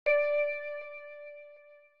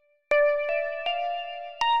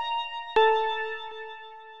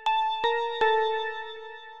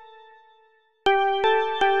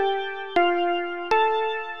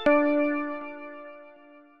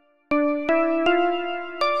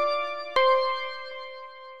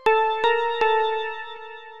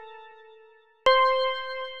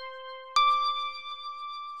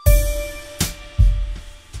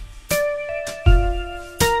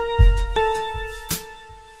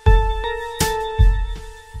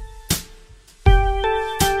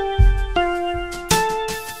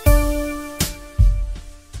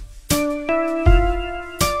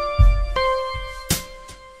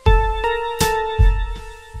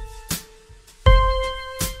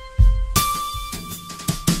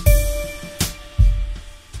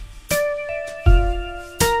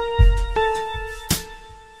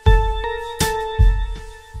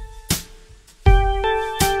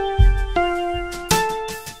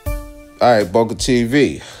All right, Bunker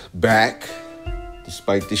TV, back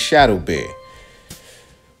despite the shadow ban.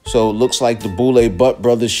 So it looks like the Boule Butt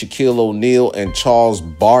brothers Shaquille O'Neal and Charles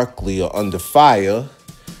Barkley are under fire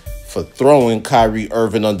for throwing Kyrie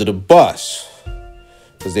Irving under the bus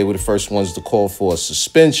because they were the first ones to call for a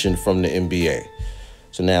suspension from the NBA.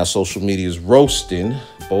 So now social media is roasting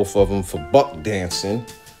both of them for buck dancing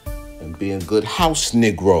and being good house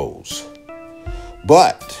Negroes.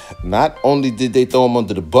 But not only did they throw him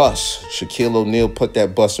under the bus, Shaquille O'Neal put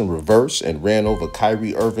that bus in reverse and ran over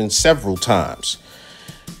Kyrie Irving several times.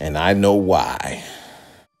 And I know why.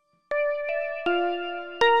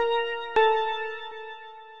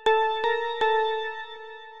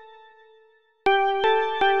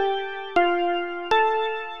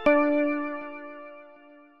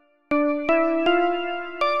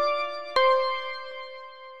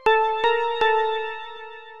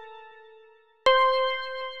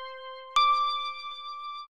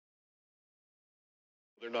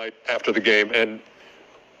 Night after the game, and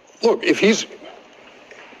look, if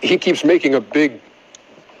he keeps making a big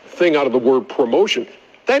thing out of the word promotion,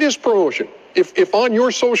 that is promotion. If on your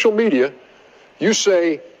social media you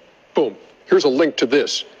say, boom, here's a link to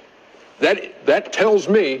this, that tells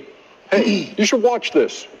me, hey, you should watch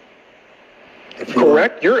this.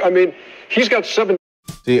 Correct? He's got 7.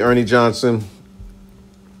 See, Ernie Johnson,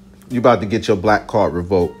 you about to get your black card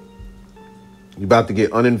revoked. You about to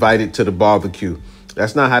get uninvited to the barbecue.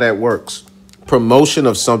 That's not how that works. Promotion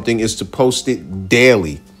of something is to post it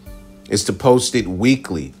daily. It's to post it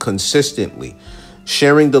weekly, consistently.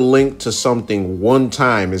 Sharing the link to something one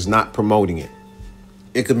time is not promoting it.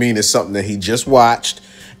 It could mean it's something that he just watched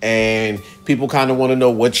and people kind of want to know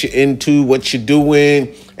what you're into, what you're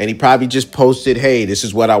doing. And he probably just posted, hey, this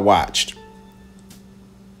is what I watched.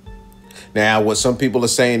 Now, what some people are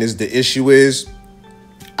saying is the issue is,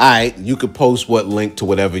 all right, you could post what link to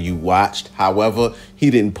whatever you watched. However, he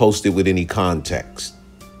didn't post it with any context.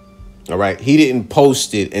 All right. He didn't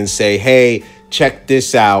post it and say, hey, check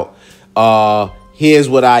this out. Here's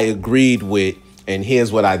what I agreed with and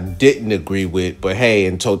here's what I didn't agree with. But hey,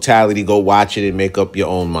 in totality, go watch it and make up your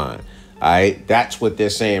own mind. All right. That's what they're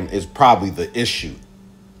saying is probably the issue,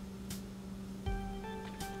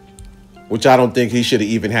 which I don't think he should have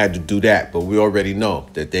even had to do that. But we already know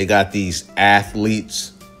that they got these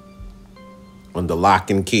athletes under lock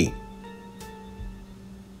and key.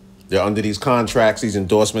 They're under these contracts, these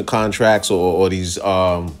endorsement contracts or these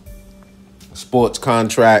sports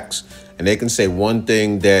contracts. And they can say one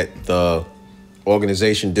thing that the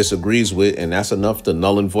organization disagrees with, and that's enough to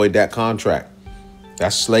null and void that contract.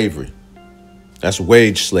 That's slavery. That's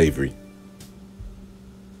wage slavery.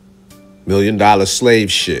 $1 million slave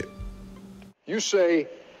shit. You say,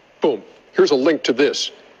 boom, here's a link to this.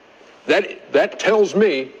 That tells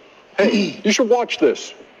me, hey, you should watch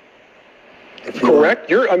this. Correct?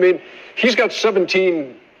 He's got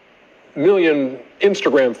 17 million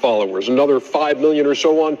Instagram followers, another 5 million or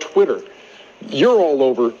so on Twitter. You're all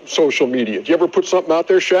over social media. Do you ever put something out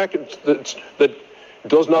there, Shaq, that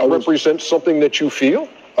does not represent something that you feel?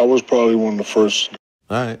 I was probably one of the first.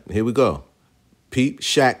 All right, here we go. Peep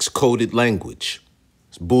Shaq's coded language.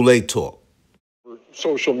 It's Boule talk.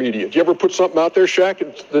 Social media. Do you ever put something out there, Shaq,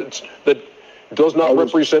 that does not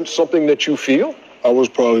represent something that you feel? I was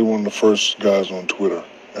probably one of the first guys on Twitter.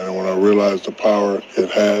 And when I realized the power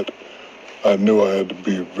it had, I knew I had to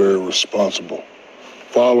be very responsible.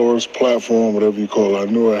 Followers, platform, whatever you call it, I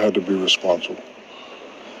knew I had to be responsible.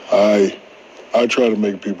 I try to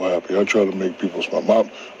make people happy. I try to make people smile.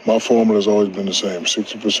 My formula has always been the same.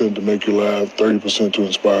 60% to make you laugh, 30% to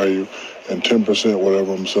inspire you, and 10%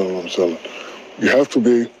 whatever I'm selling. You have to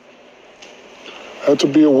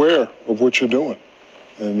be aware of what you're doing.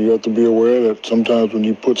 And you have to be aware that sometimes when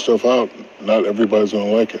you put stuff out, not everybody's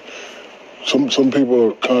going to like it. Some people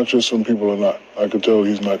are conscious, some people are not. I can tell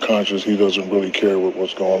he's not conscious. He doesn't really care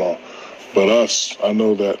what's going on. But us, I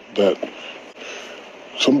know that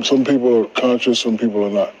some people are conscious, some people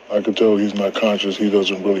are not. I can tell he's not conscious. He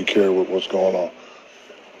doesn't really care what's going on.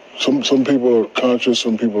 Some people are conscious,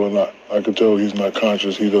 some people are not. I can tell he's not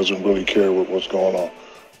conscious. He doesn't really care what's going on.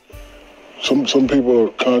 Some people are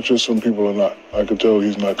conscious, some people are not. I can tell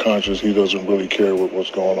he's not conscious. He doesn't really care what's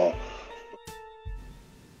going on.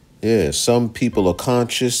 Yeah, some people are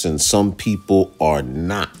conscious and some people are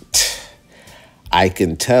not. I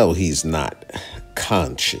can tell he's not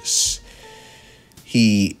conscious.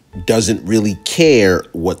 He doesn't really care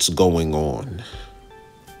what's going on.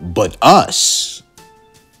 But us,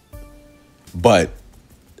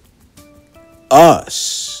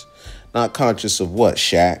 not conscious of what,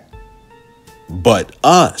 Shaq? But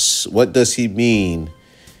us. What does he mean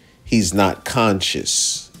he's not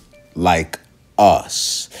conscious? like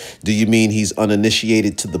us. Do you mean he's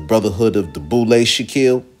uninitiated to the brotherhood of the Boule,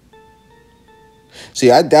 Shaquille?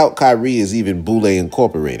 See, I doubt Kyrie is even Boule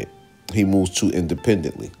Incorporated. He moves too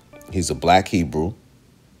independently. He's a black Hebrew.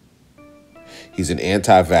 He's an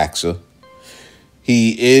anti-vaxxer.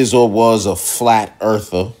 He is or was a flat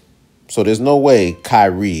earther. So there's no way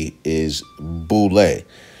Kyrie is Boule.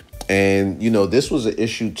 And, you know, this was an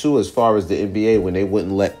issue, too, as far as the NBA when they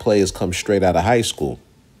wouldn't let players come straight out of high school.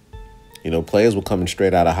 You know, players were coming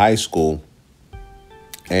straight out of high school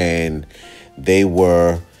and they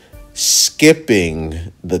were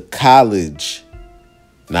skipping the college,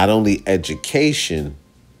 not only education,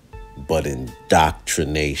 but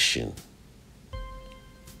indoctrination.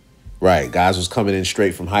 Right, guys was coming in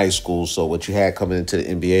straight from high school, so what you had coming into the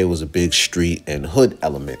NBA was a big street and hood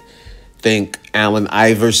element. Think Allen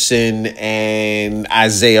Iverson and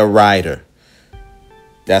Isaiah Ryder.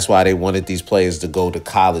 That's why they wanted these players to go to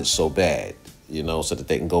college so bad, you know, so that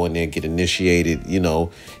they can go in there and get initiated, you know,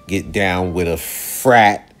 get down with a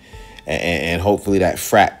frat, and hopefully that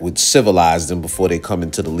frat would civilize them before they come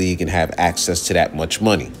into the league and have access to that much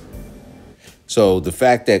money. So the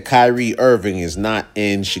fact that Kyrie Irving is not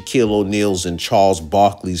in Shaquille O'Neal's and Charles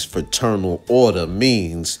Barkley's fraternal order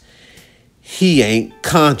means he ain't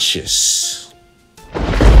conscious.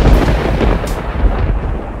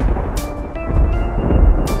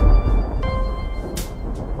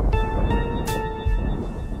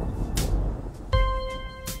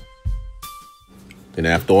 And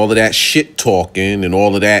after all of that shit talking and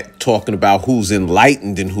all of that talking about who's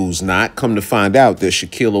enlightened and who's not, come to find out that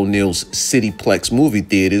Shaquille O'Neal's Cityplex movie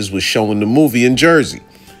theaters was showing the movie in Jersey.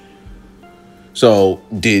 So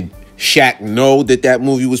did Shaq know that that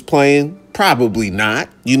movie was playing? Probably not,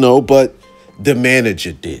 you know, but the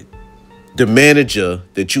manager did. The manager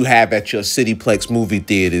that you have at your Cityplex movie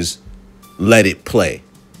theaters let it play.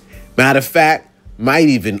 Matter of fact, might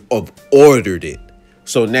even have ordered it.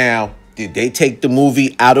 So now, did they take the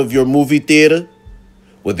movie out of your movie theater?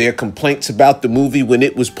 Were there complaints about the movie when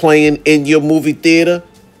it was playing in your movie theater?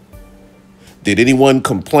 Did anyone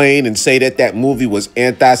complain and say that that movie was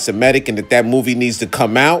anti-Semitic and that that movie needs to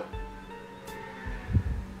come out?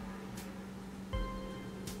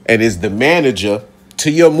 And is the manager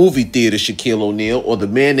to your movie theater, Shaquille O'Neal, or the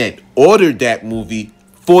man that ordered that movie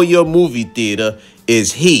for your movie theater,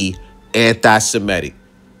 is he anti-Semitic?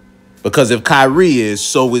 Because if Kyrie is,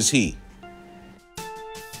 so is he.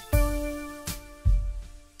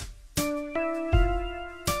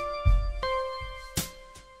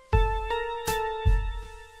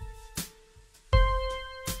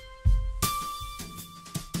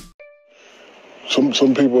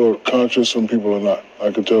 Some people are conscious, some people are not.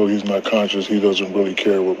 I can tell he's not conscious. He doesn't really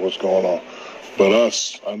care what's going on. But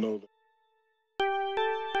us, I know that.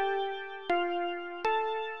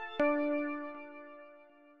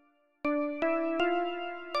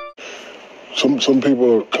 Some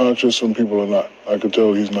people are conscious, some people are not. I can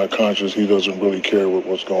tell he's not conscious. He doesn't really care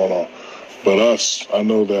what's going on. But us, I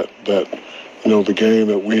know that you know, the game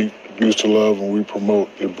that we used to love and we promote,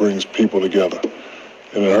 it brings people together.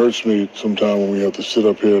 And it hurts me sometimes when we have to sit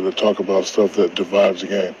up here to talk about stuff that divides the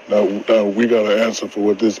game. Now we got to answer for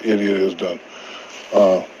what this idiot has done.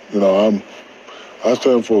 You know, I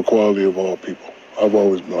stand for equality of all people. I've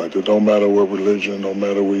always been like that. Don't matter what religion, don't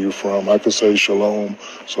matter where you're from. I could say shalom,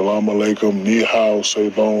 salam alaikum, ni hao,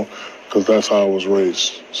 sebon, because that's how I was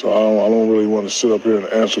raised. So I don't really want to sit up here and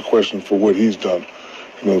answer questions for what he's done.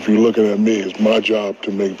 You know, if you're looking at me, it's my job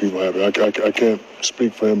to make people happy. I can't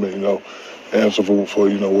speak for him and, you know, answer for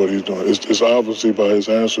you know, what he's doing. It's obviously by his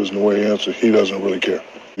answers and the way he answers, he doesn't really care.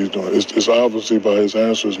 He's doing. It's obviously by his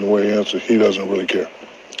answers and the way he answers, he doesn't really care.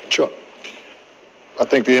 Chuck, I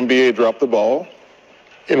think the NBA dropped the ball.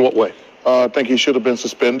 In what way? I think he should have been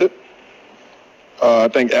suspended. I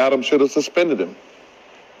think Adam should have suspended him.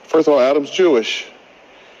 First of all, Adam's Jewish.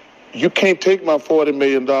 You can't take my $40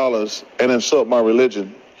 million and insult my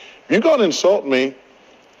religion. If you're going to insult me,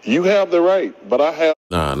 you have the right, but I have...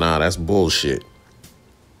 Nah, that's bullshit.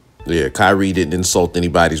 Yeah, Kyrie didn't insult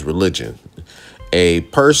anybody's religion. A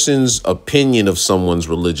person's opinion of someone's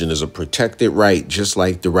religion is a protected right, just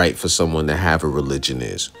like the right for someone to have a religion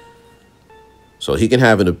is. So he can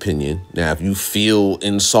have an opinion. Now, if you feel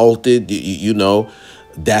insulted, you know,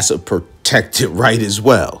 that's a protected right as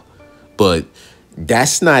well. But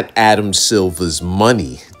that's not Adam Silver's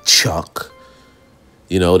money, Chuck.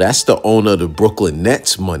 You know, that's the owner of the Brooklyn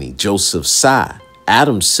Nets money, Joseph Tsai.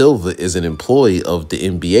 Adam Silver is an employee of the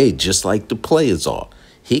NBA, just like the players are.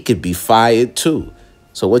 He could be fired, too.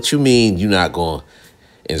 So what you mean you're not going to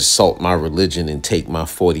insult my religion and take my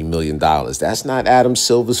 $40 million? That's not Adam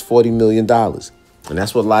Silver's $40 million. And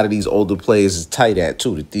that's what a lot of these older players is tight at,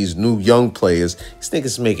 too. That these new young players, these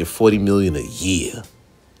niggas making $40 million a year.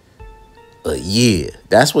 A year.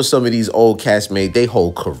 That's what some of these old cats made their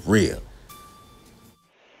whole career.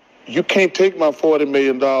 You can't take my $40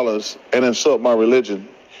 million and insult my religion.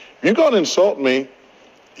 If you're going to insult me,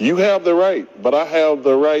 you have the right. But I have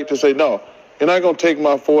the right to say, no, you're not going to take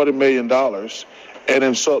my $40 million and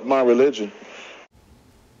insult my religion.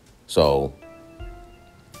 So,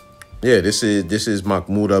 yeah, this is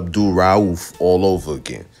Mahmoud Abdul Rauf all over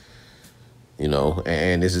again. You know,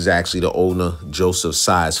 and this is actually the owner, Joseph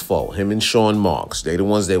Tsai's fault. Him and Sean Marks, they the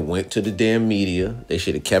ones that went to the damn media. They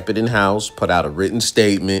should have kept it in-house, put out a written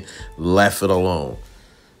statement, left it alone.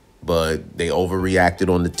 But they overreacted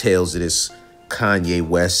on the tails of this Kanye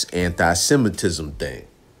West anti-Semitism thing.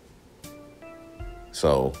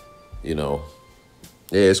 So, you know,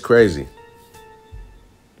 yeah, it's crazy.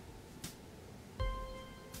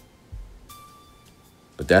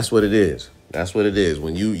 But that's what it is. That's what it is.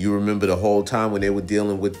 When you remember the whole time when they were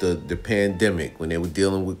dealing with the pandemic, when they were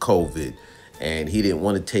dealing with COVID, and he didn't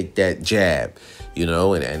want to take that jab, you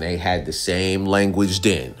know, and they had the same language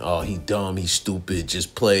then. Oh, he dumb, he stupid,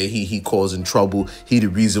 just play. He causing trouble. He the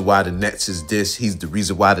reason why the Nets is this. He's the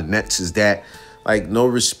reason why the Nets is that. Like, no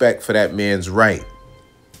respect for that man's right.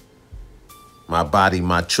 My body,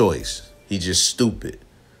 my choice. He just stupid.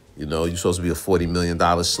 You know, you're supposed to be a $40 million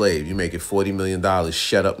slave. You make it $40 million,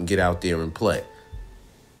 shut up and get out there and play.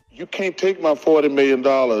 You can't take my $40 million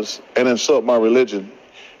and insult my religion.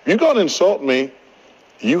 If you're going to insult me,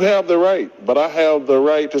 you have the right. But I have the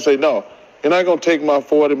right to say, no, you're not going to take my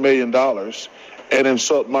 $40 million and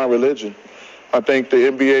insult my religion. I think the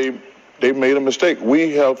NBA, they made a mistake.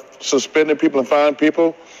 We have suspended people and fined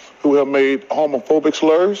people who have made homophobic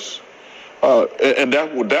slurs. And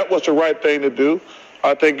that was the right thing to do.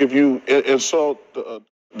 I think if you insult the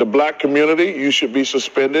black community, you should be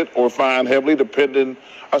suspended or fined heavily, depending.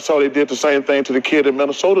 I saw they did the same thing to the kid in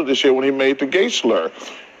Minnesota this year when he made the gay slur.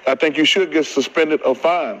 I think you should get suspended or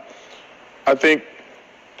fined. I think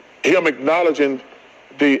him acknowledging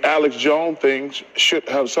the Alex Jones thing should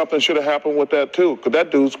have happened with that too, because that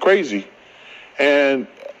dude's crazy. And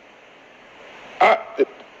I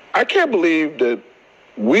can't believe that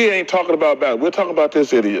we ain't talking about that. We're talking about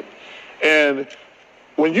this idiot. And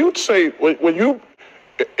when you say,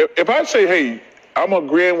 if I say, hey, I'm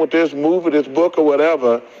agreeing with this movie, this book or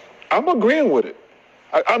whatever, I'm agreeing with it.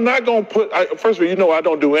 I'm not going to first of all, you know I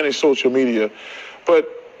don't do any social media, but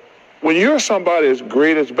when you're somebody as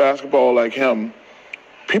great as basketball like him,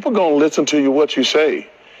 people going to listen to you what you say.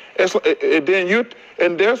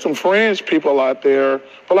 And there's some fringe people out there,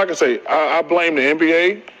 but like I say, I blame the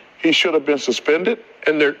NBA. He should have been suspended.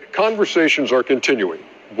 And their conversations are continuing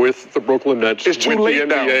with the Brooklyn Nets, it's too with late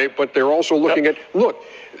the NBA, now. But they're also looking at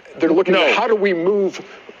how do we move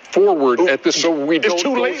forward at this so we don't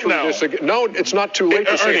go through this again. No, it's not too late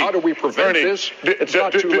to say how do we prevent this. It's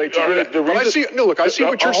not too late to do that. But I see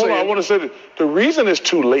what you're saying. I want to say that the reason it's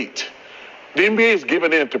too late, the NBA is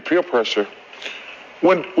giving in to peer pressure.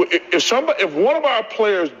 If one of our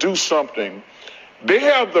players do something, they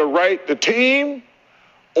have the right, the team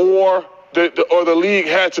or the league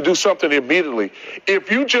has to do something immediately. If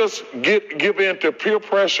you just give in to peer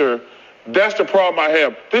pressure, that's the problem I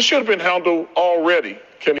have. This should have been handled already.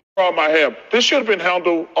 This should have been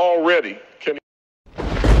handled already.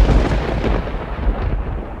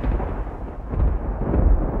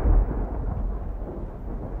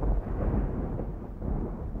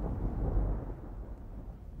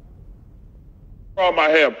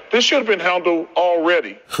 This should have been handled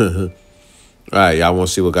already. All right, y'all want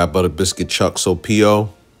to see what got Butter Biscuit Chuck so P.O.?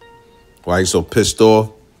 Why he so pissed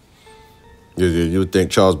off? You would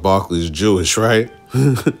think Charles Barkley is Jewish, right?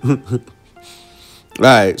 All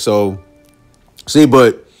right, so, see,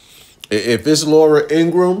 but if it's Laura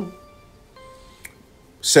Ingraham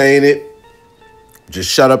saying it, just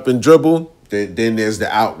shut up and dribble, then there's the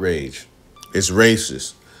outrage. It's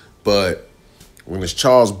racist. But when it's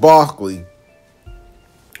Charles Barkley,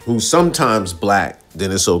 who's sometimes black,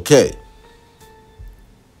 then it's okay.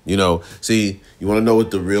 You know, see, you want to know what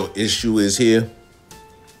the real issue is here?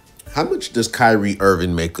 How much does Kyrie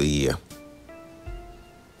Irving make a year?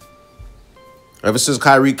 Ever since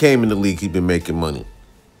Kyrie came in the league, he's been making money.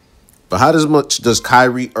 But how much does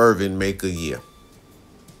Kyrie Irving make a year?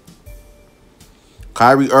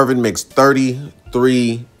 Kyrie Irving makes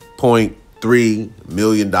 $33.3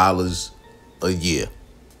 million a year.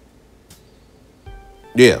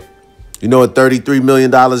 Yeah. You know what $33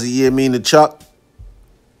 million a year mean to Chuck?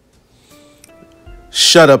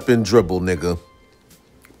 Shut up and dribble, nigga.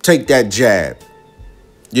 Take that jab.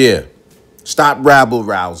 Yeah. Stop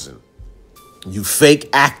rabble-rousing. You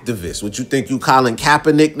fake activists. What you think you Colin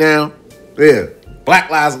Kaepernick now? Yeah.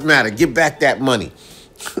 Black Lives Matter. Give back that money.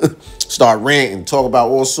 Start ranting. Talk about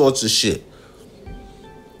all sorts of shit.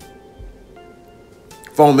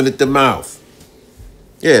 Foaming at the mouth.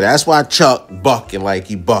 Yeah, that's why Chuck bucking like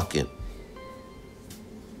he bucking.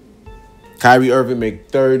 Kyrie Irving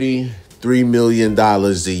make $33 million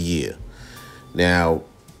a year. Now,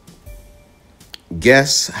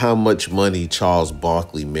 guess how much money Charles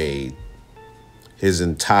Barkley made his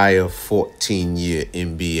entire 14-year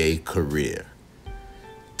NBA career?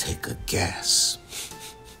 Take a guess.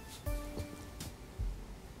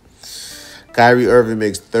 Kyrie Irving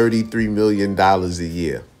makes $33 million a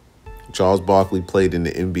year. Charles Barkley played in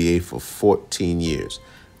the NBA for 14 years.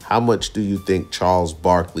 How much do you think Charles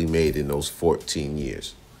Barkley made in those 14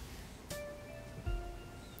 years?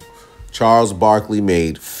 Charles Barkley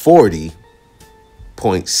made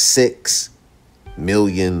 $40.6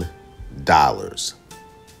 million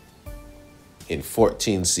in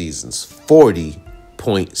 14 seasons.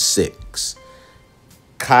 40.6.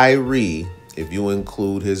 Kyrie, if you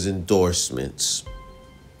include his endorsements,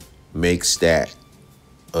 makes that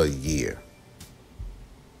a year.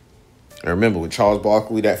 And remember, with Charles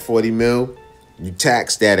Barkley, that 40 mil, you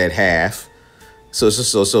tax that at half.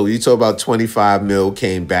 So you talk about 25 mil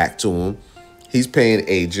came back to him. He's paying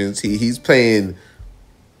agents. He's paying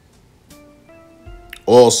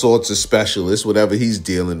all sorts of specialists, whatever he's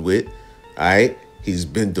dealing with. All right. He's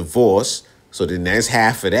been divorced. So then there's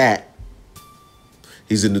half of that.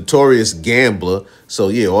 He's a notorious gambler. So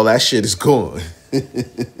yeah, all that shit is gone.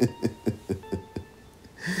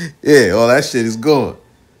 Yeah, all that shit is gone.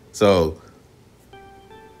 So,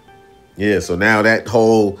 yeah, so now that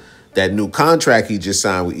new contract he just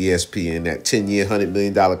signed with ESPN, that 10-year, $100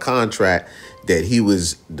 million contract that he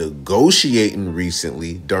was negotiating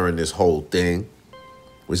recently during this whole thing,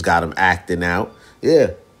 which got him acting out.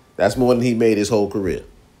 Yeah, that's more than he made his whole career.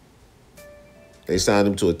 They signed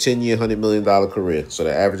him to a 10-year, $100 million career. So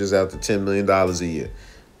that averages out to $10 million a year.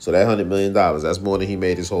 So that $100 million, that's more than he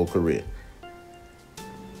made his whole career.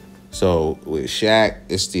 So with Shaq,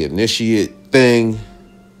 it's the initiate thing.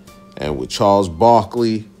 And with Charles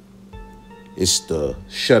Barkley, it's the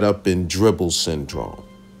shut up and dribble syndrome.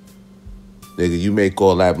 Nigga, you make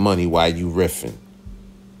all that money while you riffing.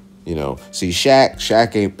 You know, see,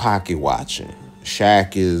 Shaq ain't pocket watching.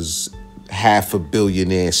 Shaq is half a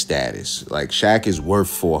billionaire status. Like, Shaq is worth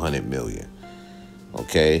 $400 million.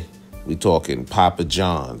 Okay? We talking Papa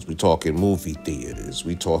John's. We talking movie theaters.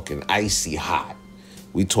 We talking icy hot.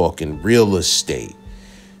 We talking real estate.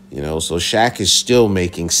 You know, so Shaq is still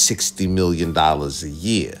making $60 million a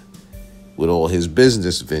year with all his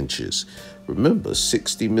business ventures. Remember,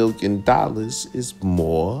 $60 million is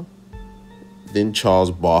more than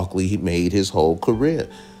Charles Barkley made his whole career.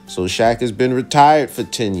 So Shaq has been retired for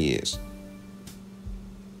 10 years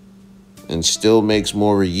and still makes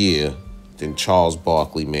more a year than Charles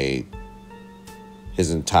Barkley made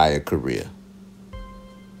his entire career.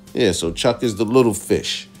 Yeah, so Chuck is the little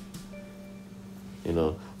fish. You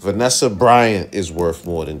know, Vanessa Bryant is worth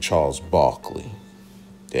more than Charles Barkley.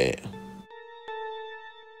 Damn.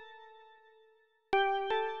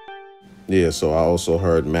 Yeah, so I also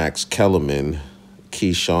heard Max Kellerman,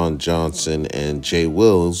 Keyshawn Johnson, and Jay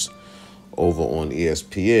Wills over on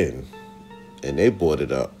ESPN, and they brought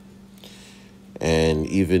it up. And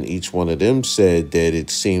even each one of them said that it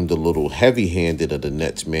seemed a little heavy-handed of the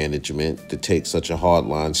Nets management to take such a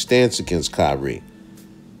hardline stance against Kyrie.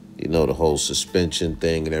 You know, the whole suspension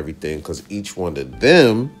thing and everything, because each one of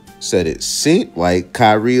them said it seemed like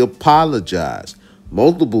Kyrie apologized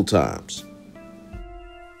multiple times.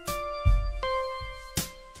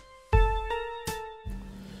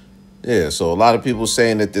 Yeah, so a lot of people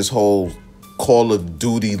saying that this whole Call of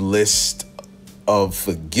Duty list of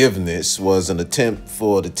forgiveness was an attempt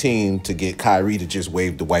for the team to get Kyrie to just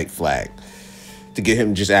wave the white flag, to get him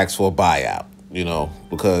to just ask for a buyout, you know,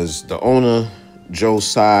 because the owner, Joe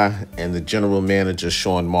Tsai, and the general manager,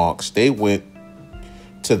 Sean Marks, they went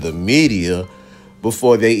to the media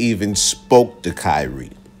before they even spoke to Kyrie.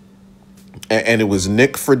 And it was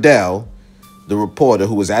Nick Friedel, the reporter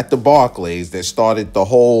who was at the Barclays, that started the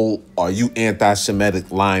whole "are you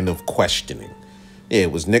anti-Semitic" line of questioning. Yeah,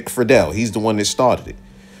 it was Nick Friedel. He's the one that started it.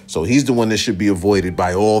 So he's the one that should be avoided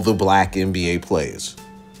by all the black NBA players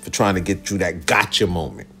for trying to get through that gotcha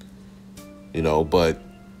moment. You know, but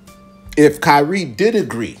if Kyrie did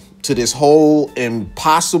agree to this whole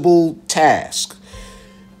impossible task,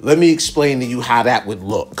 let me explain to you how that would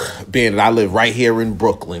look, being that I live right here in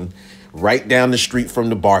Brooklyn, right down the street from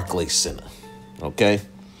the Barclays Center. Okay?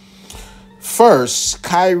 First,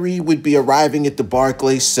 Kyrie would be arriving at the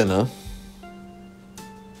Barclays Center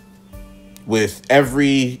with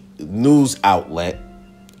every news outlet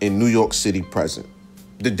in New York City present.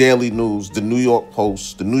 The Daily News, the New York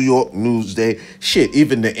Post, the New York Newsday, shit,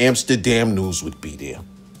 even the Amsterdam News would be there.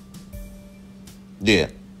 Yeah.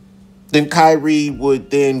 Then Kyrie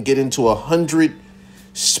would then get into a 100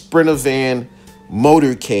 Sprinter van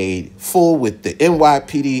motorcade full with the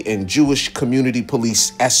NYPD and Jewish community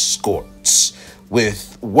police escorts,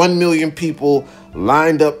 with 1 million people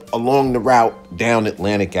lined up along the route down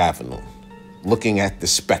Atlantic Avenue, looking at the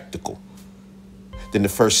spectacle. Then the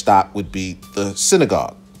first stop would be the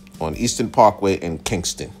synagogue on Eastern Parkway in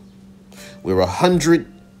Kingston, where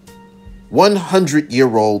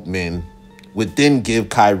 100-year-old men would then give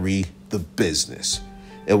Kyrie the business.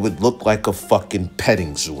 It would look like a fucking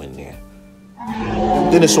petting zoo in there.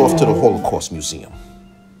 Then it's off to the Holocaust Museum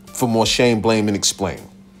for more shame, blame, and explain.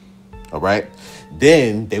 All right?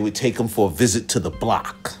 Then they would take him for a visit to the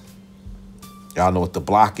block. Y'all know what the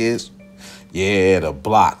block is? Yeah, the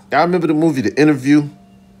block. Y'all remember the movie The Interview?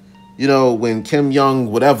 You know, when Kim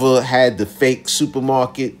Young, whatever, had the fake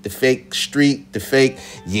supermarket, the fake street, the fake...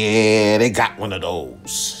 Yeah, they got one of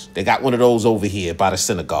those. They got one of those over here by the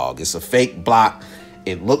synagogue. It's a fake block.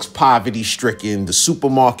 It looks poverty-stricken. The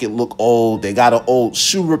supermarket look old. They got an old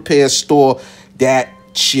shoe repair store. That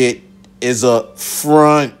shit is a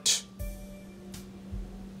front.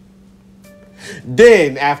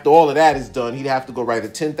 Then, after all of that is done, he'd have to go write a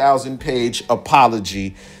 10,000-page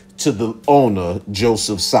apology to the owner,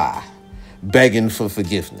 Joseph Tsai, begging for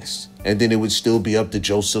forgiveness. And then it would still be up to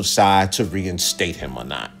Joseph Tsai to reinstate him or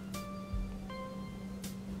not.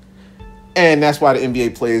 And that's why the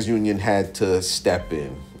NBA Players Union had to step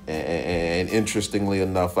in. And interestingly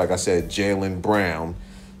enough, like I said, Jaylen Brown,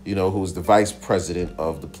 you know, who's the vice president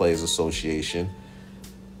of the Players Association,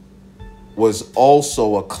 was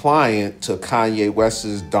also a client to Kanye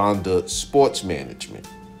West's Donda Sports Management,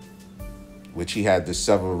 which he had the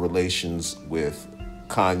several relations with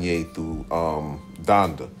Kanye through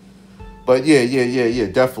Donda. But yeah,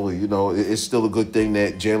 definitely, you know, it's still a good thing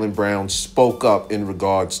that Jaylen Brown spoke up in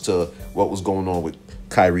regards to what was going on with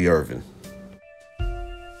Kyrie Irving.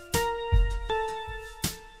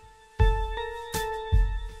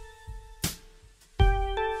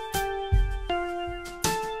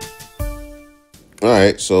 All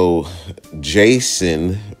right, so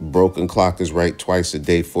Jason, Broken Clock is Right twice a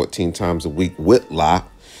day, 14 times a week, Whitlock,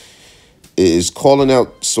 is calling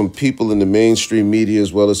out some people in the mainstream media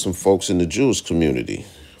as well as some folks in the Jewish community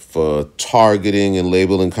for targeting and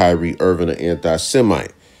labeling Kyrie Irving an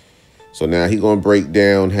anti-Semite. So now he's going to break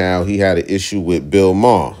down how he had an issue with Bill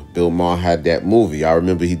Maher. Bill Maher had that movie. I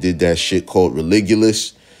remember he did that shit called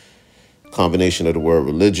Religulous, combination of the word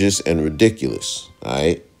religious and ridiculous, all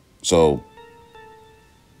right? So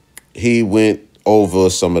he went over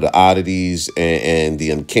some of the oddities and the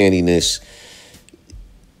uncanniness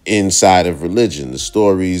inside of religion, the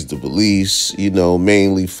stories, the beliefs, you know,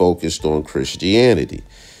 mainly focused on Christianity.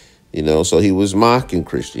 You know, so he was mocking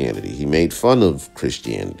Christianity. He made fun of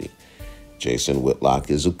Christianity. Jason Whitlock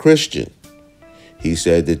is a Christian. He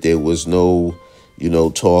said that there was no, you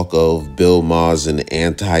know, talk of Bill Maher's an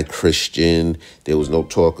anti-Christian. There was no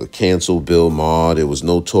talk of cancel Bill Maher. There was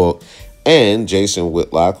no talk. And Jason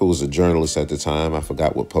Whitlock, who was a journalist at the time, I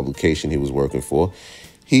forgot what publication he was working for,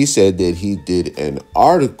 he said that he did an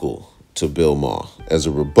article to Bill Maher as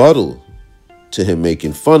a rebuttal to him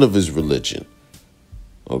making fun of his religion.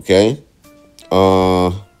 Okay?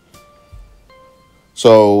 So,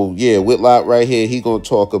 yeah, Whitlock right here, he going to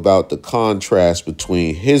talk about the contrast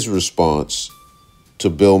between his response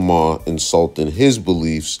to Bill Maher insulting his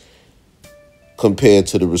beliefs compared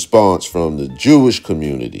to the response from the Jewish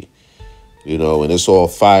community. You know, and it's all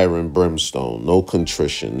fire and brimstone, no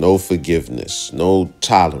contrition, no forgiveness, no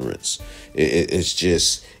tolerance. It's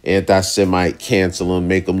just anti-Semite, cancel him,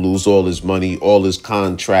 make him lose all his money, all his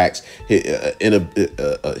contracts,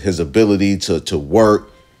 his ability to work,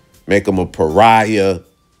 make him a pariah.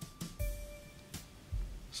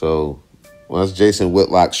 So let's Jason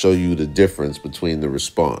Whitlock show you the difference between the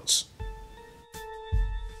response.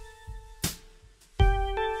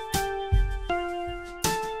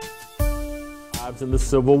 In the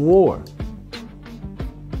Civil War.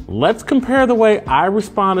 Let's compare the way I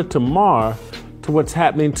responded to Maher to what's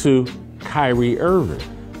happening to Kyrie Irving,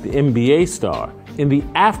 the NBA star, in the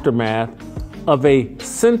aftermath of a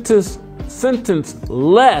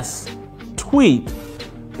sentence-less tweet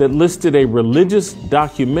that listed a religious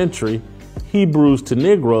documentary, Hebrews to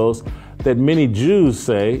Negroes, that many Jews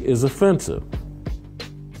say is offensive.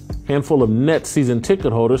 Handful of Nets season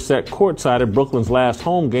ticket holders sat courtside at Brooklyn's last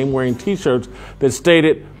home game wearing t-shirts that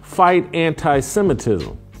stated, "Fight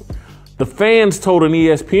anti-Semitism." The fans told an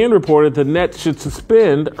ESPN reporter the Nets should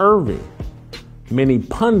suspend Irving. Many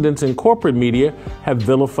pundits in corporate media have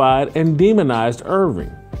vilified and demonized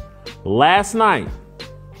Irving. Last night,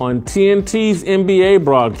 on TNT's NBA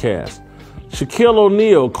broadcast, Shaquille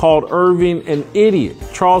O'Neal called Irving an idiot.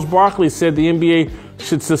 Charles Barkley said the NBA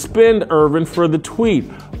should suspend Irving for the tweet.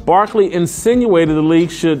 Barkley insinuated the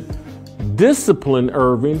league should discipline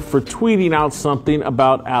Irving for tweeting out something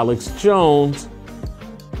about Alex Jones.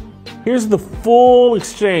 Here's the full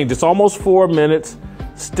exchange. It's almost 4 minutes.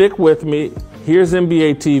 Stick with me. Here's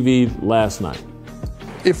NBA TV last night.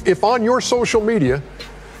 If on your social media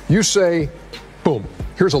you say, boom,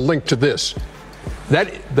 here's a link to this,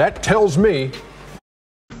 that tells me,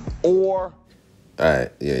 or... All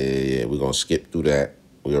right, yeah. We're going to skip through that.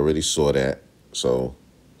 We already saw that. So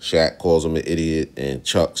Shaq calls him an idiot, and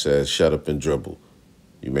Chuck says, shut up and dribble.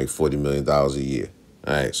 You make $40 million a year.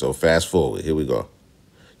 All right, so fast forward. Here we go.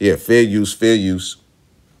 Yeah, fair use.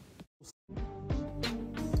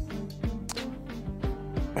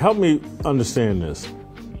 Help me understand this.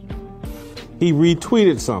 He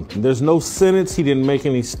retweeted something. There's no sentence. He didn't make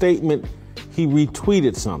any statement. He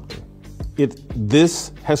retweeted something.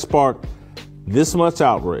 This has sparked this much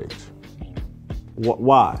outrage.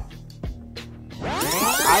 Why?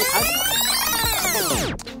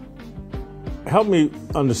 Help me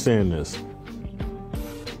understand this.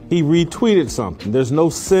 He retweeted something. There's no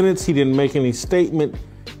sentence. He didn't make any statement.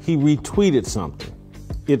 He retweeted something.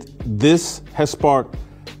 This has sparked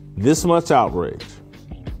this much outrage.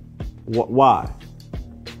 Why?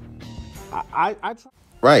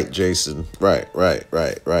 Right, Jason. Right.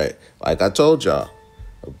 Like I told y'all,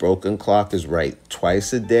 a broken clock is right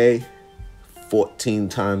twice a day, 14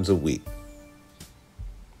 times a week.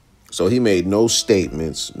 So he made no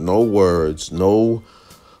statements, no words, no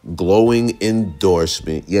glowing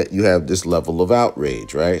endorsement, yet you have this level of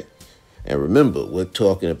outrage, right? And remember, we're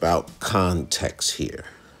talking about context here.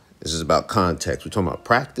 This is about context. We're talking about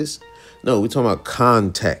practice? No, we're talking about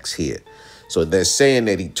context here. So they're saying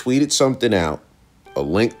that he tweeted something out, a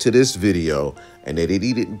link to this video, and that he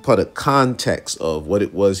didn't put a context of what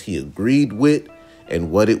it was he agreed with and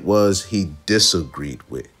what it was he disagreed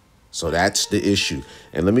with. So that's the issue.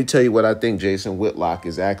 And let me tell you what I think Jason Whitlock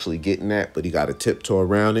is actually getting at, but he got to tiptoe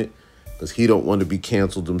around it because he don't want to be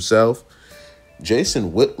canceled himself.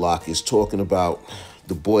 Jason Whitlock is talking about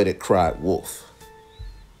the boy that cried wolf.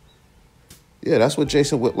 Yeah, that's what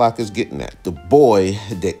Jason Whitlock is getting at. The boy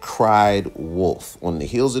that cried wolf. On the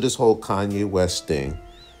heels of this whole Kanye West thing,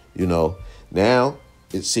 now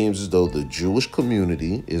it seems as though the Jewish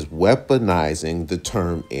community is weaponizing the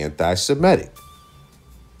term anti-Semitic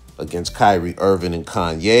against Kyrie Irving and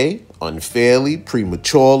Kanye unfairly,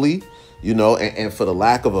 prematurely, and for the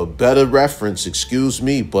lack of a better reference, excuse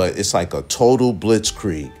me, but it's like a total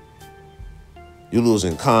blitzkrieg. You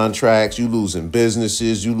losing contracts, you losing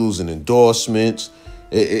businesses, you losing endorsements.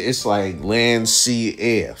 It's like land, sea,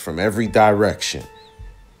 air from every direction,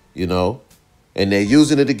 and they're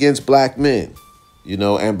using it against black men,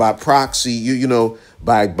 and by proxy,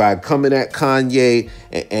 by coming at Kanye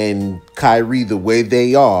and Kyrie the way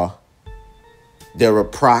they are, they're a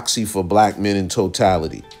proxy for black men in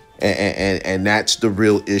totality. And that's the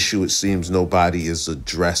real issue it seems nobody is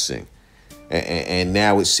addressing. And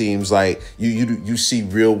now it seems like you see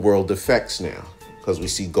real world effects now, because we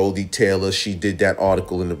see Goldie Taylor. She did that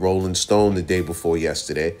article in the Rolling Stone the day before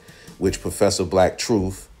yesterday, which Professor Black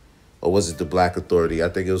Truth, or was it the Black Authority? I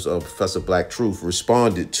think it was Professor Black Truth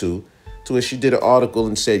responded to it. She did an article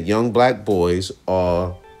and said young black boys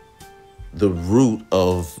are the root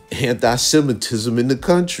of anti-Semitism in the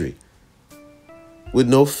country, with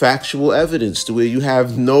no factual evidence, to where you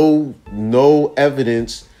have no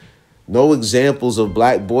evidence, no examples of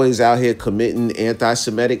black boys out here committing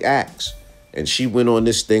anti-Semitic acts. And she went on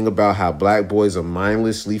this thing about how black boys are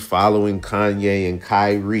mindlessly following Kanye and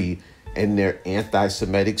Kyrie and their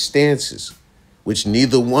anti-Semitic stances, which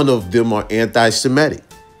neither one of them are anti-Semitic.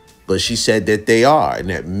 But she said that they are, and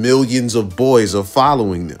that millions of boys are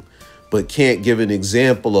following them, but can't give an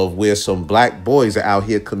example of where some black boys are out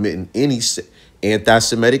here committing any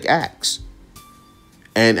anti-Semitic acts.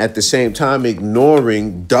 And at the same time,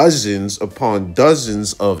 ignoring dozens upon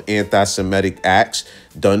dozens of anti-Semitic acts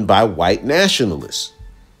done by white nationalists.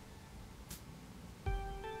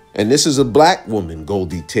 And this is a black woman,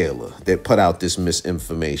 Goldie Taylor, that put out this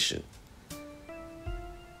misinformation.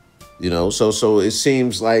 So it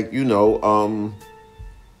seems like,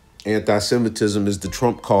 anti-Semitism is the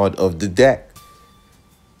trump card of the deck.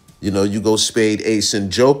 You go spade, ace,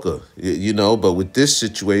 and joker, but with this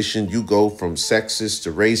situation, you go from sexist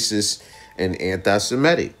to racist and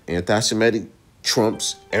anti-Semitic. Anti-Semitic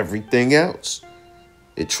trumps everything else.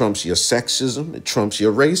 It trumps your sexism. It trumps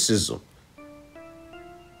your racism.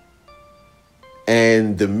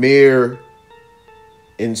 And the mere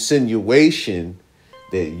insinuation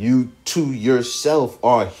that you to yourself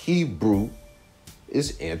are Hebrew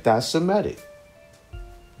is anti-Semitic.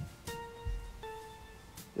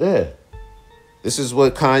 Yeah. This is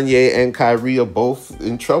what Kanye and Kyrie are both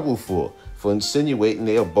in trouble for insinuating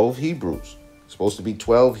they are both Hebrews. Supposed to be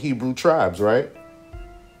 12 Hebrew tribes, right?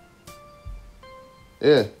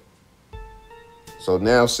 Yeah. So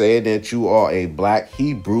now saying that you are a black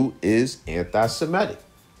Hebrew is anti-Semitic.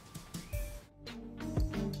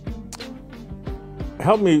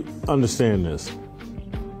 Help me understand this.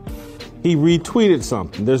 He retweeted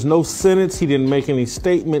something. There's no sentence. He didn't make any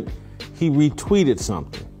statement. He retweeted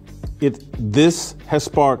something. This has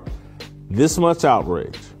sparked this much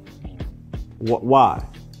outrage. Why?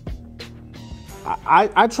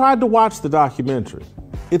 I tried to watch the documentary.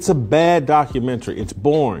 It's a bad documentary. It's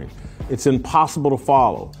boring. It's impossible to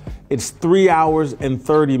follow. It's 3 hours and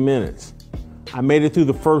 30 minutes. I made it through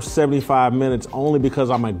the first 75 minutes only because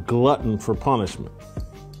I'm a glutton for punishment.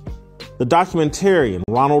 The documentarian,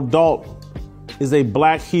 Ronald Dalton, is a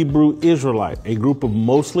black Hebrew Israelite, a group of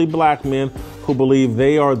mostly black men who believe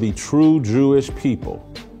they are the true Jewish people.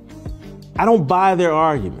 I don't buy their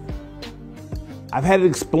argument. I've had it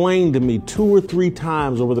explained to me 2 or 3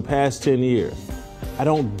 times over the past 10 years. I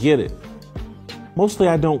don't get it. Mostly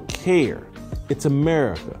I don't care. It's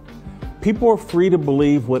America. People are free to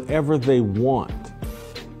believe whatever they want.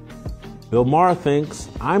 Bill Maher thinks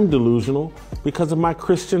I'm delusional because of my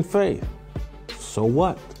Christian faith. So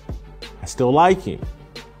what? I still like him.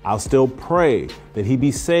 I'll still pray that he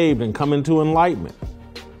be saved and come into enlightenment.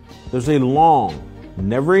 There's a long,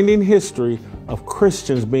 never-ending history of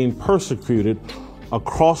Christians being persecuted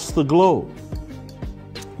across the globe.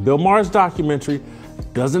 Bill Maher's documentary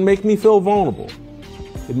doesn't make me feel vulnerable.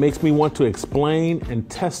 It makes me want to explain and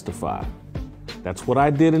testify. That's what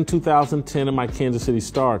I did in 2010 in my Kansas City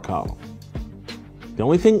Star column. The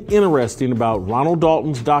only thing interesting about Ronald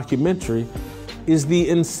Dalton's documentary is the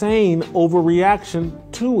insane overreaction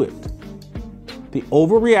to it. The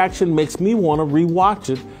overreaction makes me want to rewatch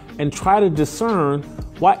it and try to discern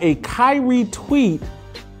why a Kyrie tweet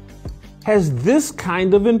has this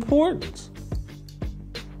kind of importance.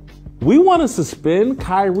 We want to suspend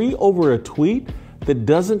Kyrie over a tweet that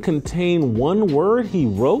doesn't contain one word he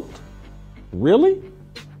wrote? Really?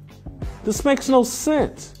 This makes no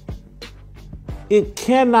sense. It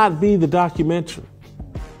cannot be the documentary.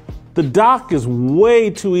 The doc is way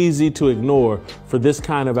too easy to ignore for this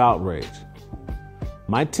kind of outrage.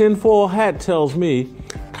 My tinfoil hat tells me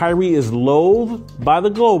Kyrie is loathed by the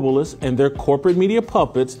globalists and their corporate media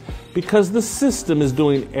puppets because the system is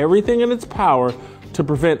doing everything in its power to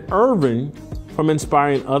prevent Irving from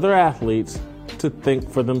inspiring other athletes to think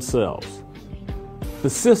for themselves. The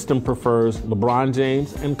system prefers LeBron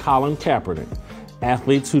James and Colin Kaepernick,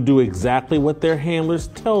 athletes who do exactly what their handlers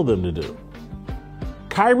tell them to do.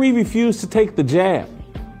 Kyrie refused to take the jab.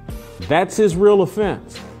 That's his real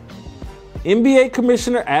offense. NBA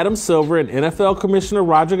Commissioner Adam Silver and NFL Commissioner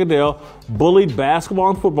Roger Goodell bullied basketball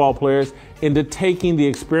and football players into taking the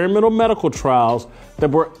experimental medical trials that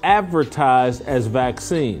were advertised as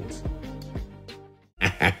vaccines.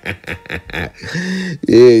 Yeah,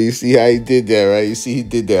 you see how he did that, right? You see he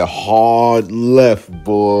did that hard left,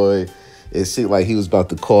 boy. It seemed like he was about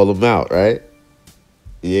to call him out, right?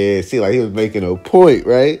 Yeah, it seemed like he was making a point,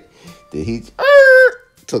 right? Then he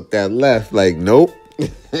took that left, like, nope.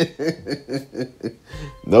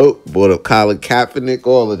 Nope. Brought up Colin Kaepernick,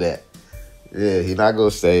 all of that. Yeah, he not going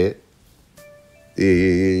to say it. Yeah.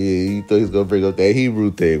 You thought he was going to bring up that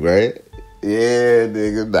Hebrew thing, right? Yeah,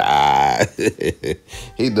 nigga, nah.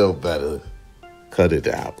 He know better. Cut it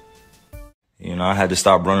out. You know, I had to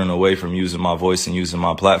stop running away from using my voice and using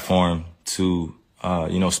my platform to,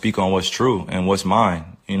 speak on what's true and what's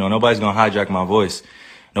mine. You know, nobody's going to hijack my voice.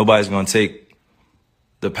 Nobody's going to take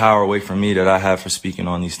the power away from me that I have for speaking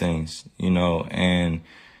on these things, and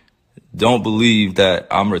don't believe that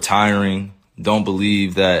I'm retiring. Don't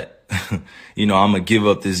believe that, I'm going to give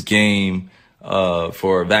up this game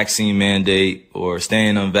for a vaccine mandate or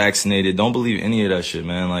staying unvaccinated. Don't believe any of that shit,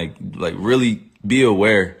 man. Like really be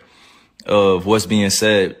aware of what's being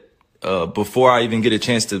said before I even get a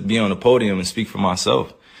chance to be on the podium and speak for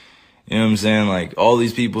myself. You know what I'm saying? Like all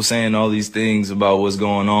these people saying all these things about what's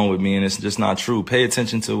going on with me, and it's just not true. Pay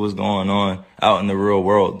attention to what's going on out in the real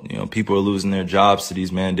world. People are losing their jobs to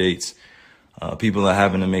these mandates. People are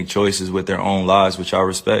having to make choices with their own lives, which I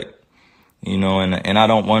respect. And I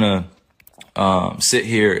don't want to sit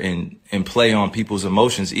here and play on people's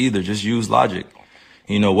emotions either. Just use logic.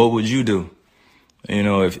 what would you do?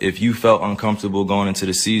 If you felt uncomfortable going into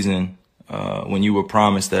the season when you were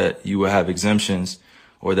promised that you would have exemptions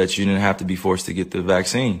or that you didn't have to be forced to get the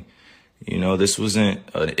vaccine. This wasn't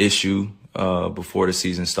an issue before the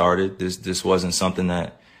season started. This wasn't something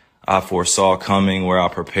that I foresaw coming, where I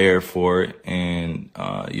prepared for it. And,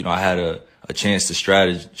 I had a chance to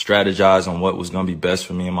strategize on what was going to be best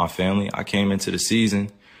for me and my family. I came into the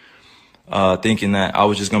season thinking that I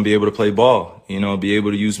was just going to be able to play ball, be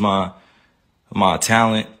able to use my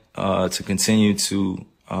talent to continue to,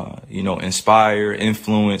 inspire,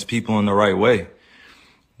 influence people in the right way.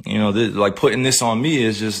 Like putting this on me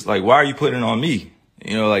is just like, why are you putting it on me?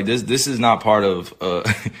 This is not part of,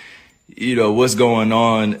 what's going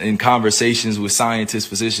on in conversations with scientists,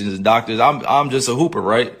 physicians, and doctors. I'm just a hooper,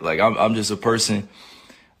 right? Like I'm just a person,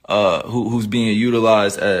 who's being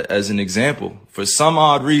utilized as an example. For some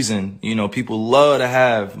odd reason, people love to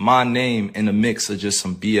have my name in the mix of just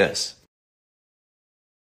some BS.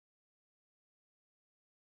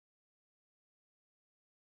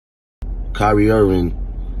 Kyrie Irving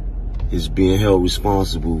is being held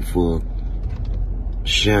responsible for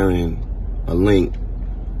sharing a link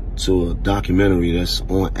to a documentary that's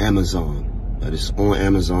on Amazon. That is on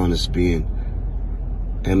Amazon.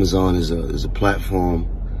 Amazon is a platform.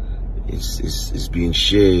 It's being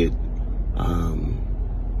shared.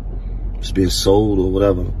 It's being sold or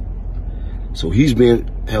whatever. So he's being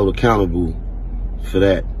held accountable for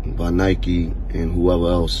that by Nike and whoever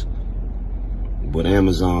else. But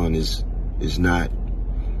Amazon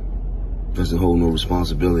doesn't hold no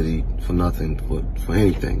responsibility for nothing, for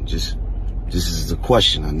anything. This is a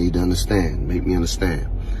question I need to understand. Make me understand.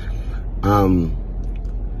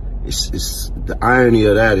 It's the irony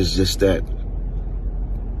of that is just that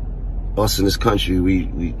us in this country,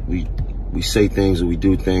 we say things or we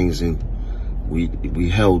do things, and we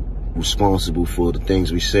held responsible for the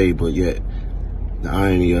things we say, but yet the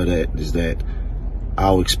irony of that is that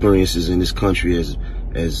our experiences in this country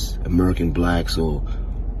as American blacks or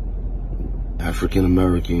African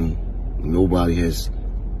American, nobody has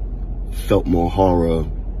felt more horror,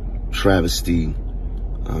 travesty,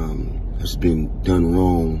 has been done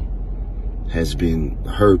wrong, has been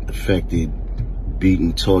hurt, affected,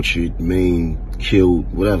 beaten, tortured, maimed,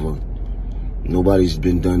 killed, whatever. Nobody's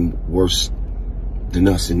been done worse than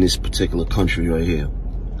us in this particular country right here.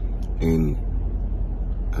 And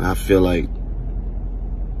I feel like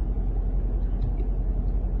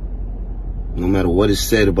no matter what is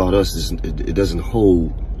said about us, it doesn't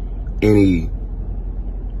hold any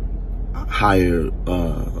higher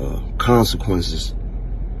consequences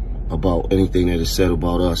about anything that is said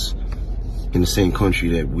about us in the same country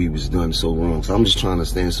that we was done so wrong. So I'm just trying to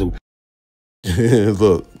stand so.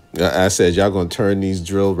 Look, I said y'all gonna turn these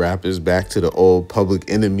drill rappers back to the old Public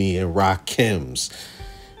Enemy and Rakims.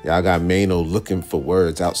 Y'all got Mano looking for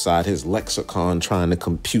words outside his lexicon trying to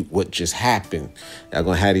compute what just happened. Y'all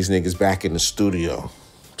gonna have these niggas back in the studio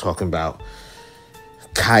talking about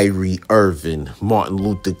Kyrie Irving, Martin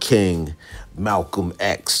Luther King, Malcolm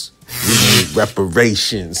X. We need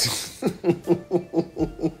reparations.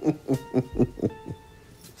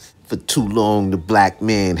 For too long, the black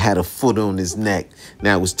man had a foot on his neck.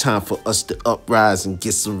 Now it's time for us to uprise and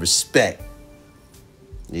get some respect.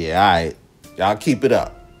 Yeah, all right. Y'all keep it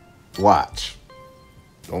up. Watch.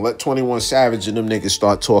 Don't let 21 Savage and them niggas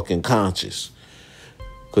start talking conscious.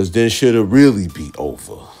 Because then shit'll really be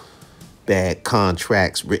over. Bad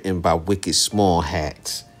contracts written by wicked small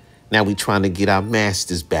hats. Now we trying to get our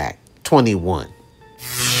masters back. 21.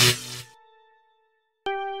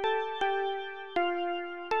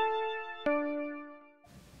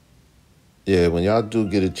 Yeah, when y'all do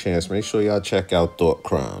get a chance, make sure y'all check out Thought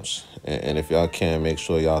Crimes. And if y'all can, make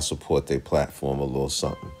sure y'all support their platform a little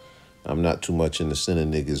something. I'm not too much into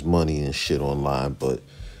sending niggas money and shit online, but,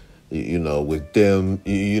 with them,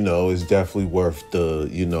 it's definitely worth the,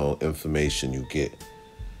 information you get.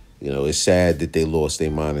 It's sad that they lost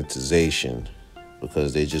their monetization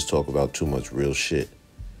because they just talk about too much real shit.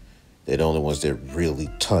 They're the only ones that really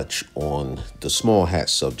touch on the small hat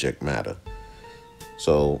subject matter.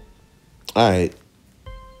 So, all right.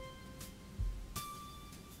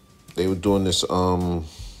 They were doing this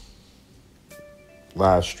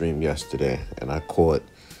live stream yesterday, and I caught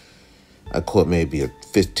maybe a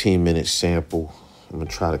 15-minute sample. I'm gonna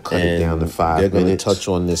try to cut it down to 5 minutes. They're gonna touch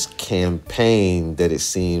on this campaign that it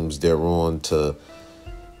seems they're on to,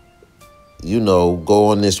 go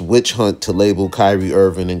on this witch hunt to label Kyrie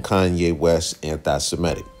Irving and Kanye West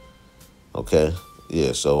anti-Semitic. Okay?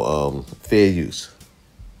 Yeah, so fair use.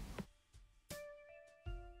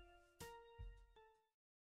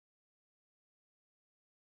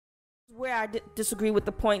 where I disagree with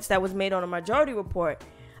the points that was made on a Majority Report.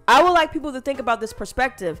 I would like people to think about this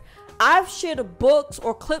perspective. I've shared books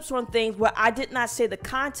or clips on things where I did not say the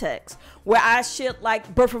context, where I shared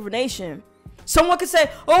like Birth of a Nation. Someone could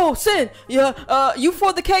say, "Oh, Sin, yeah, you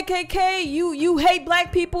for the KKK, you hate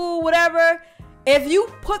black people, whatever." If you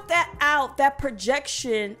put that out, that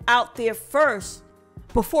projection out there first,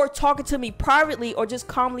 before talking to me privately or just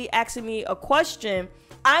calmly asking me a question,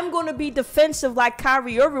 I'm going to be defensive like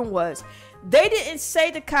Kyrie Irving was. They didn't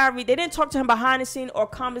say to Kyrie, they didn't talk to him behind the scene or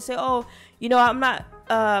calmly say, "Oh, I'm not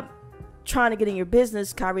trying to get in your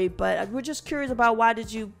business, Kyrie, but we're just curious about why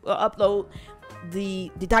did you upload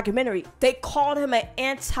the documentary." They called him an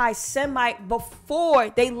anti-Semite before.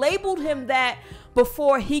 They labeled him that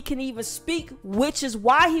before he can even speak, which is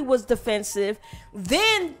why he was defensive.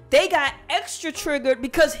 Then they got extra triggered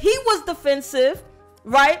because he was defensive,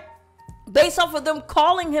 right? Based off of them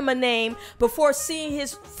calling him a name before seeing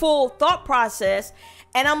his full thought process.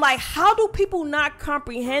 And I'm like, how do people not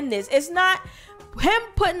comprehend this? It's not, him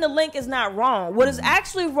putting the link is not wrong. What is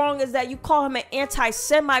actually wrong is that you call him an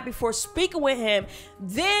anti-Semite before speaking with him.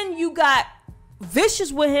 Then you got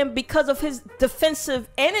vicious with him because of his defensive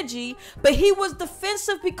energy, but he was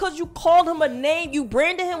defensive because you called him a name. You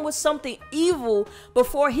branded him with something evil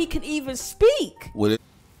before he could even speak.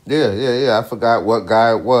 Yeah. I forgot what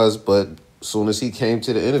guy it was, but as soon as he came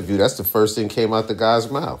to the interview, that's the first thing came out the guy's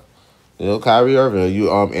mouth. Kyrie Irving, are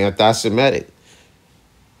you anti-Semitic?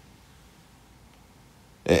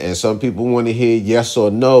 And some people want to hear yes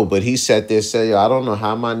or no, but he sat there and said, I don't know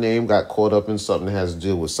how my name got caught up in something that has to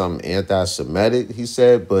do with something anti-Semitic, he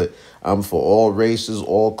said, but I'm for all races,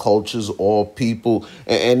 all cultures, all people.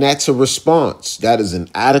 And that's a response. That is an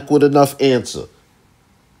adequate enough answer.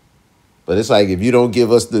 But it's like, if you don't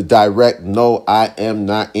give us the direct, no, I am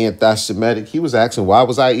not anti-Semitic. He was asking, why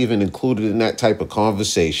was I even included in that type of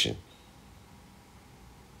conversation?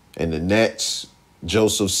 And the Nets,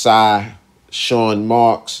 Joseph Tsai, Sean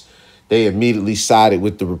Marks, they immediately sided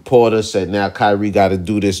with the reporter, said, now Kyrie got to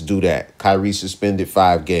do this, do that. Kyrie suspended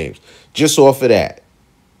 5 games. Just off of that.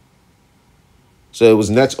 So it was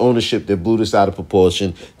Nets ownership that blew this out of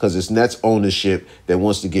proportion, because it's Nets ownership that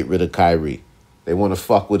wants to get rid of Kyrie. They want to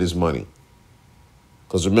fuck with his money.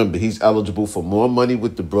 Because remember, he's eligible for more money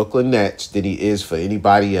with the Brooklyn Nets than he is for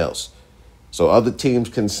anybody else. So other teams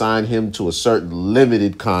can sign him to a certain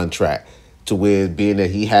limited contract, to where, being that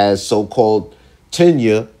he has so-called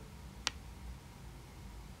tenure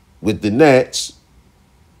with the Nets,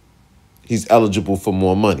 he's eligible for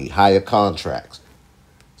more money, higher contracts.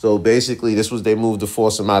 So basically, this was their move to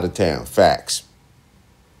force him out of town. Facts.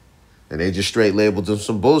 And they just straight labeled him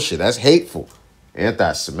some bullshit. That's hateful.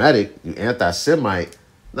 Anti-Semitic, you anti-Semite.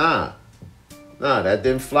 Nah, that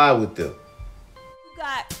didn't fly with them. You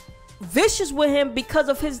got vicious with him because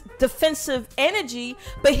of his defensive energy,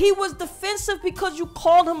 but he was defensive because you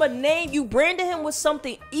called him a name. You branded him with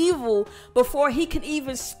something evil before he could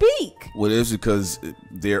even speak. Well, it's because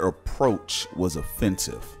their approach was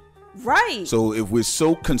offensive. Right. So if we're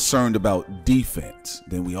so concerned about defense,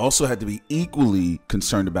 then we also have to be equally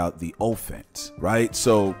concerned about the offense, right?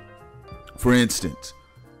 So, for instance,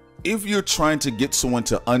 if you're trying to get someone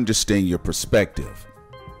to understand your perspective,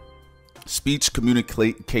 speech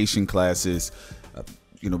communication classes,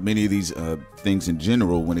 many of these things in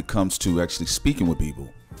general, when it comes to actually speaking with people,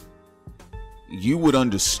 you would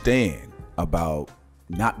understand about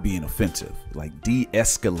not being offensive, like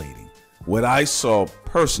de-escalating. What I saw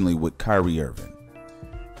personally with Kyrie Irving,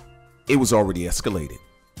 it was already escalated.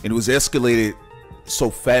 And it was escalated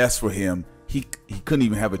so fast for him, he couldn't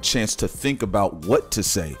even have a chance to think about what to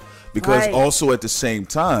say. Because also at the same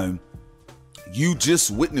time, you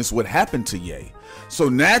just witnessed what happened to Ye. So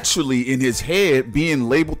naturally in his head, being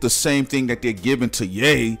labeled the same thing that they're giving to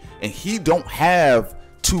Ye, and he don't have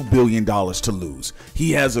 $2 billion to lose.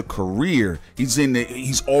 He has a career.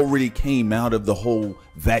 He's already came out of the whole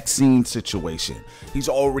vaccine situation. He's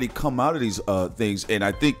already come out of these things. And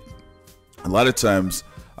I think a lot of times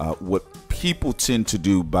what people tend to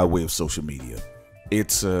do by way of social media,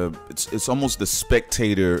 it's almost the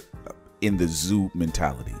spectator in the zoo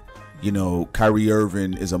mentality. Kyrie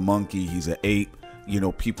Irving is a monkey. He's an ape.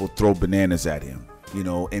 People throw bananas at him.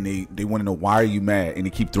 And they want to know, why are you mad? And they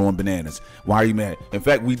keep throwing bananas. Why are you mad? In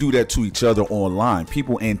fact, we do that to each other online.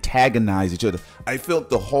 People antagonize each other. I felt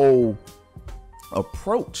the whole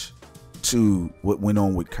approach to what went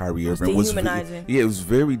on with Kyrie Irving was dehumanizing. It was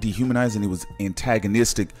very dehumanizing. It was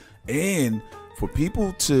antagonistic. And for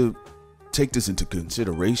people to take this into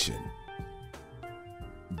consideration,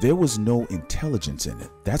 there was no intelligence in it.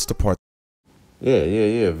 That's the part.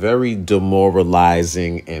 Yeah. Very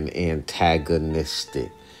demoralizing and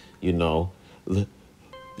antagonistic. You know,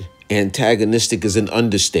 antagonistic is an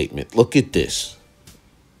understatement. Look at this.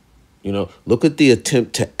 You know, look at the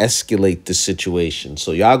attempt to escalate the situation.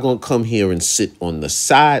 So y'all gonna come here and sit on the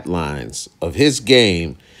sidelines of his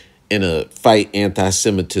game in a Fight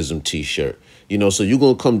Anti-Semitism t-shirt. You know, so you're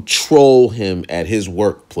gonna come troll him at his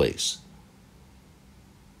workplace.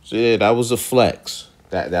 So yeah, that was a flex.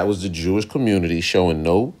 That was the Jewish community showing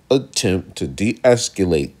no attempt to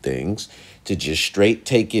de-escalate things, to just straight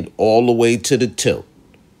take it all the way to the tilt.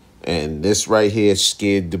 And this right here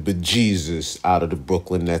scared the bejesus out of the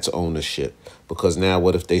Brooklyn Nets ownership. Because now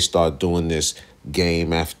what if they start doing this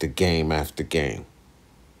game after game after game?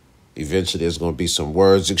 Eventually there's going to be some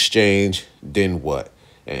words exchange. Then what?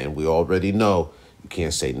 And we already know you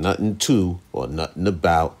can't say nothing to or nothing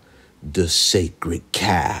about the sacred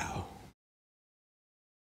cow.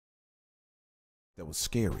 That was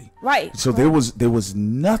scary. Right. So there was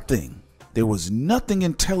nothing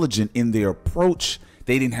intelligent in their approach.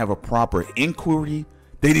 They didn't have a proper inquiry.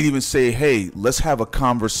 They didn't even say, "Hey, let's have a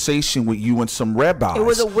conversation with you and some rabbis." It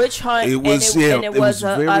was a witch hunt. It was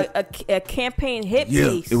a campaign hit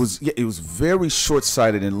piece. It was very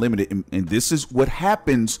short-sighted and limited. And this is what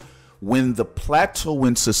happens when the plateau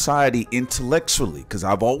in society intellectually, because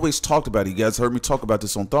I've always talked about it. You guys heard me talk about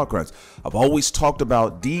this on Thought Crimes. I've always talked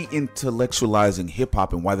about de-intellectualizing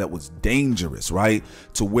hip-hop and why that was dangerous, right?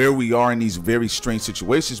 To where we are in these very strange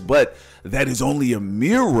situations. But that is only a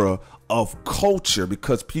mirror of culture,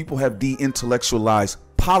 because people have de-intellectualized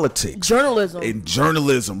politics.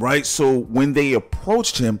 Journalism, right? So when they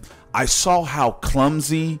approached him, I saw how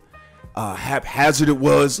clumsy, haphazard it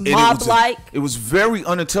was. Mob-like. It was very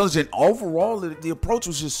unintelligent. Overall, the approach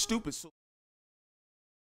was just stupid. So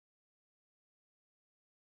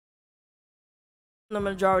the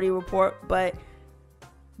majority report, but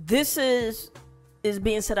this is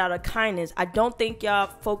being said out of kindness. I don't think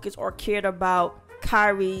y'all focused or cared about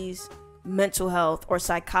Kyrie's mental health or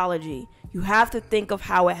psychology. You have to think of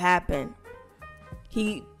how it happened.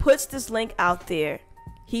 He puts this link out there.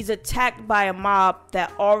 He's attacked by a mob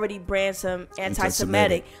that already brands him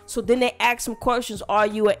anti-Semitic. So then they ask him questions. Are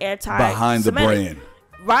you an anti-Semitic? Behind the brand.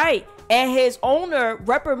 Right. And his owner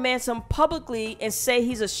reprimands him publicly and say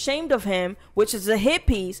he's ashamed of him, which is a hit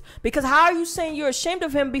piece. Because how are you saying you're ashamed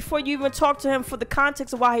of him before you even talk to him for the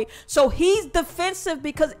context of why he... So he's defensive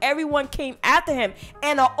because everyone came after him.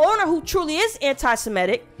 And an owner who truly is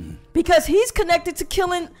anti-Semitic, because he's connected to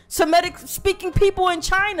killing Semitic-speaking people in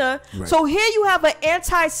China. Right. So here you have an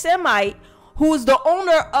anti-Semite who is the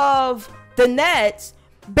owner of the Nets,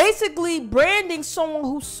 basically branding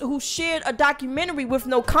someone who shared a documentary with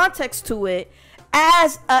no context to it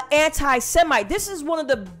as an anti-Semite. This is one of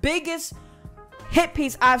the biggest hit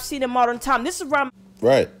pieces I've seen in modern time. This is around...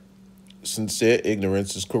 Right. Sincere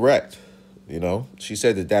ignorance is correct. You know, she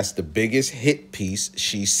said that that's the biggest hit piece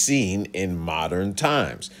she's seen in modern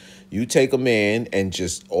times. You take a man and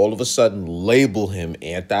just all of a sudden label him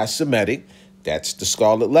anti-Semitic, that's the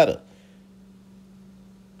scarlet letter.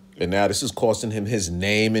 And now this is costing him his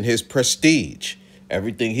name and his prestige.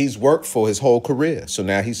 Everything he's worked for his whole career. So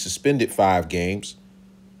now he's suspended 5 games.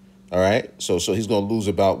 All right. So he's going to lose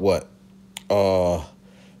about what?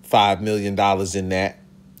 $5 million in that.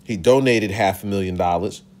 He donated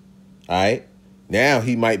 $500,000. All right. Now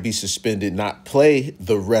he might be suspended, not play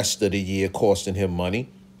the rest of the year, costing him money.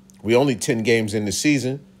 We only 10 games in the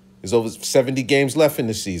season. There's over 70 games left in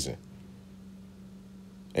the season.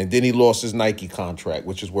 And then he lost his Nike contract,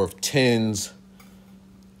 which is worth tens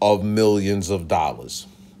of millions of dollars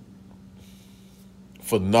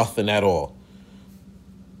for nothing at all.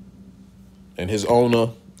 And his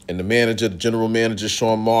owner and the manager, the general manager,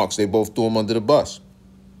 Sean Marks, they both threw him under the bus.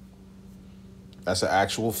 That's an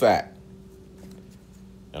actual fact.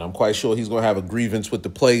 And I'm quite sure he's going to have a grievance with the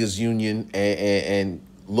players' union and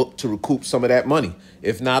look to recoup some of that money,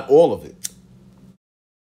 if not all of it.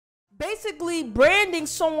 Basically branding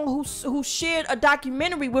someone who shared a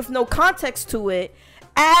documentary with no context to it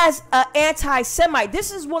as an anti-Semite.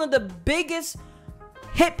 This is one of the biggest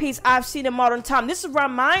hit piece I've seen in modern time. This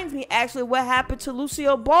reminds me actually what happened to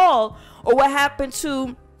Lucille Ball, or what happened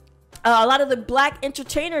to a lot of the black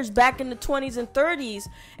entertainers back in the 20s and 30s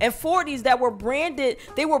and 40s that were branded.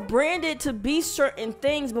 They were branded to be certain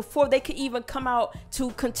things before they could even come out to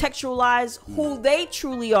contextualize who they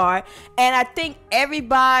truly are. And I think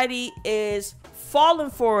everybody is falling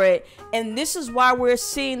for it. And this is why we're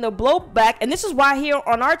seeing the blowback. And this is why here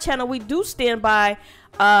on our channel, we do stand by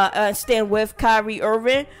stand with Kyrie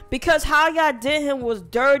Irving, because how y'all did him was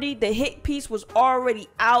dirty. The hit piece was already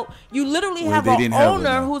out. You literally have an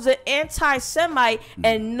owner who's an anti-Semite,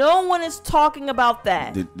 and no one is talking about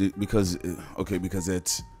that. Because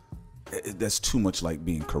it's that's too much like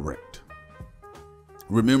being correct.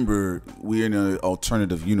 Remember, we're in an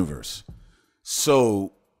alternative universe.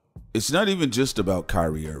 So it's not even just about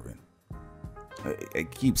Kyrie Irving. I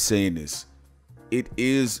keep saying this. It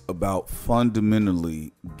is about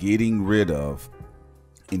fundamentally getting rid of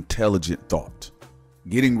intelligent thought,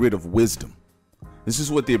 getting rid of wisdom. This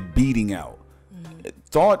is what they're beating out.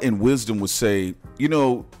 Thought and wisdom would say,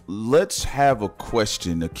 let's have a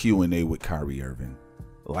question, a Q&A with Kyrie Irving.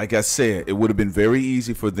 Like I said, it would have been very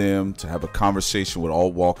easy for them to have a conversation with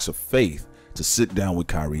all walks of faith, to sit down with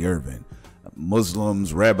Kyrie Irving.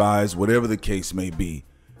 Muslims, rabbis, whatever the case may be.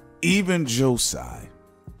 Even Josiah,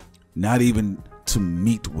 not even to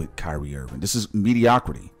meet with Kyrie Irving. This is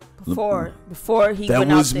mediocrity. Before he that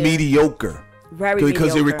went was out there, mediocre. very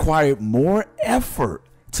because mediocre. it required more effort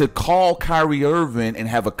to call Kyrie Irving and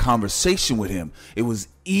have a conversation with him. It was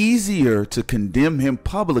easier to condemn him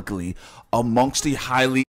publicly amongst the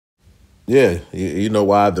highly... Yeah, you know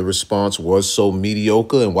why the response was so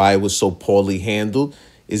mediocre and why it was so poorly handled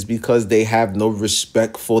is because they have no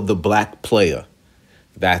respect for the black player.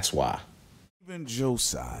 That's why. Even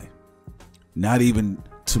Josiah, not even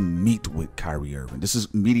to meet with Kyrie Irving. This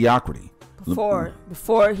is mediocrity. Before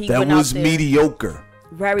he that went out was there, mediocre.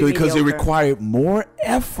 very because mediocre. it required more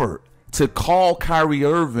effort to call Kyrie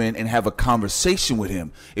Irving and have a conversation with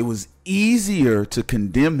him. It was easier to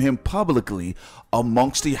condemn him publicly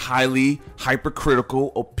amongst the highly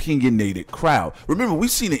hypercritical, opinionated crowd. Remember,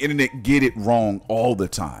 we've seen the internet get it wrong all the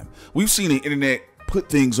time. We've seen the internet put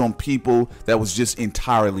things on people that was just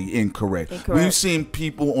entirely incorrect. We've seen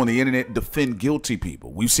people on the internet defend guilty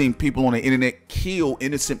people. We've seen people on the internet kill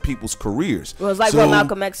innocent people's careers. Well, it's like what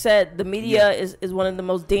Malcolm X said. The media is one of the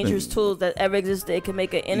most dangerous tools that ever existed. It can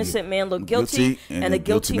make an innocent man look guilty and a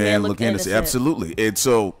guilty man look innocent. Absolutely. And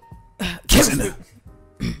so...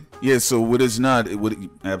 yeah, so what is not... It would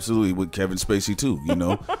absolutely with Kevin Spacey too,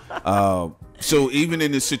 So even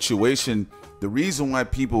in this situation, the reason why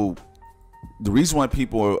people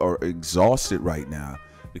are exhausted right now,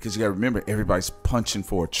 because you got to remember, everybody's punching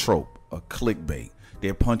for a trope, a clickbait.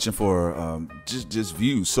 They're punching for just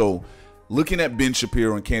views. So looking at Ben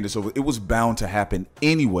Shapiro and Candace Owens, it was bound to happen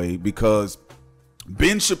anyway, because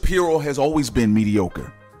Ben Shapiro has always been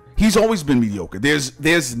mediocre. He's always been mediocre.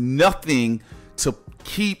 There's nothing to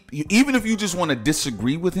keep, even if you just want to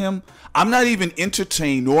disagree with him. I'm not even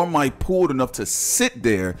entertained, nor am I pulled enough to sit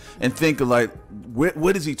there and think like,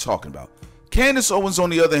 what is he talking about? Candace Owens,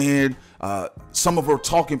 on the other hand, some of her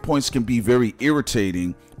talking points can be very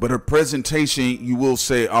irritating, but her presentation, you will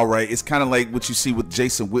say, all right, it's kind of like what you see with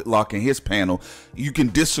Jason Whitlock and his panel. You can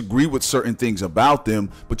disagree with certain things about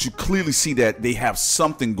them, but you clearly see that they have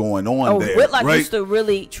something going on there. Whitlock right? used to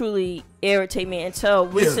really, truly irritate me until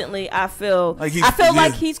recently. I feel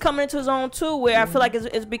like he's coming into his own too, where I feel like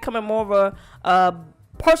it's becoming more of a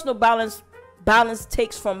personal balance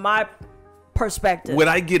takes from my perspective. What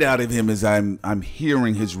I get out of him is I'm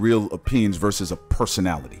hearing his real opinions versus a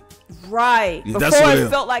personality. Right. Yeah, before it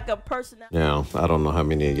felt like a personality. Now, I don't know how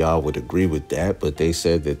many of y'all would agree with that, but they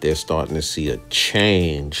said that they're starting to see a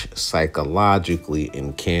change psychologically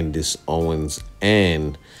in Candace Owens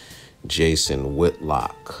and Jason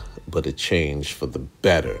Whitlock, but a change for the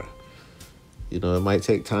better. It might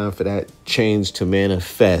take time for that change to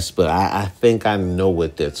manifest, but I think I know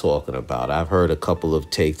what they're talking about. I've heard a couple of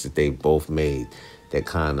takes that they both made that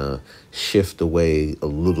kind of shift away a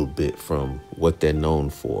little bit from what they're known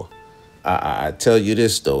for. I tell you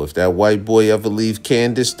this, though. If that white boy ever leave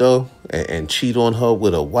Candace, though, and cheat on her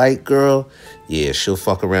with a white girl, yeah, she'll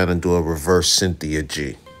fuck around and do a reverse Cynthia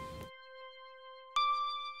G.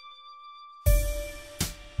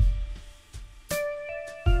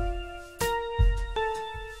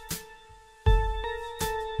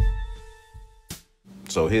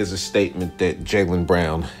 So here's a statement that Jaylen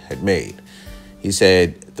Brown had made. He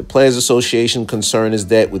said, the Players Association concern is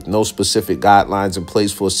that with no specific guidelines in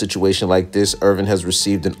place for a situation like this, Irving has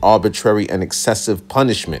received an arbitrary and excessive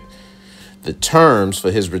punishment. The terms for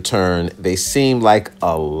his return, they seem like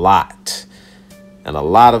a lot. And a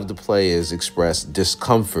lot of the players expressed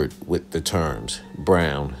discomfort with the terms,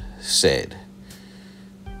 Brown said.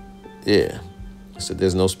 Yeah. So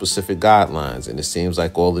there's no specific guidelines, and it seems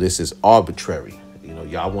like all of this is arbitrary.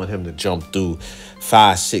 Y'all want him to jump through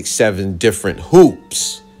 5, 6, 7 different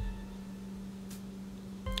hoops.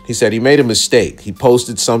 He said he made a mistake. He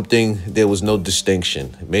posted something. There was no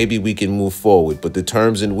distinction. Maybe we can move forward. But the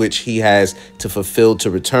terms in which he has to fulfill to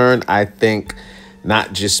return, I think,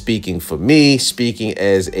 not just speaking for me, speaking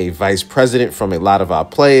as a vice president from a lot of our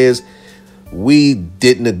players, we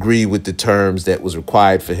didn't agree with the terms that was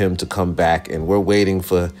required for him to come back. And we're waiting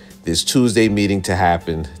for this Tuesday meeting to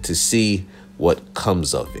happen to see what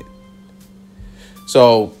comes of it.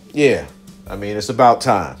 So, yeah, I mean, it's about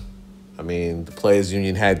time. I mean, the Players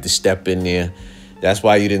Union had to step in there. That's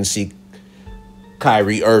why you didn't see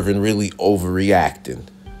Kyrie Irving really overreacting.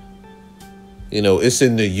 You know, it's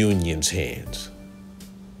in the union's hands.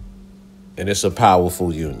 And it's a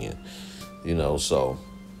powerful union, you know, so.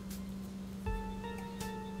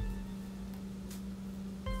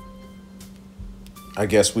 I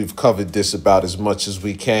guess we've covered this about as much as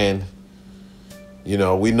we can. You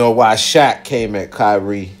know, we know why Shaq came at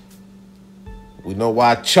Kyrie. We know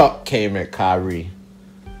why Chuck came at Kyrie.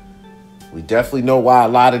 We definitely know why a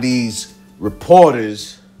lot of these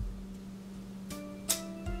reporters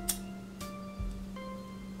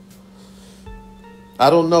I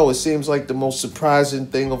don't know. It seems like the most surprising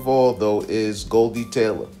thing of all, though, is Goldie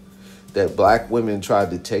Taylor. That black women tried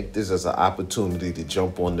to take this as an opportunity to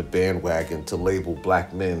jump on the bandwagon to label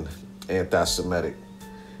black men anti-Semitic.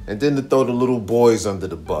 And then to throw the little boys under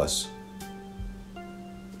the bus.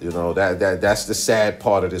 You know, that's the sad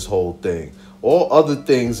part of this whole thing. All other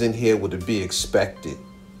things in here would be expected.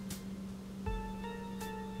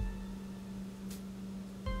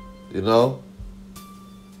 You know?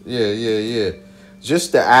 Yeah.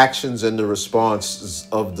 Just the actions and the responses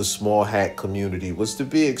of the small hat community was to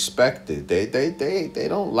be expected. They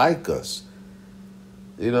don't like us.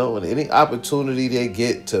 You know, and any opportunity they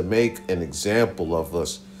get to make an example of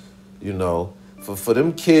us, you know, for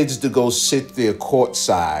them kids to go sit there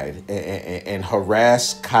courtside and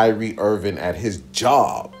harass Kyrie Irving at his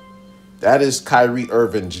job. That is Kyrie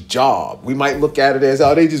Irving's job. We might look at it as,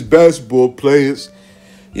 oh, they just basketball players.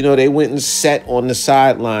 You know, they went and sat on the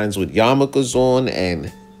sidelines with yarmulkes on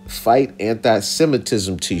and fight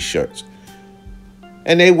anti-Semitism t-shirts.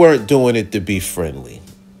 And they weren't doing it to be friendly.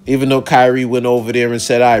 Even though Kyrie went over there and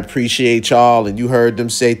said, I appreciate y'all. And you heard them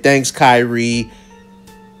say, thanks, Kyrie.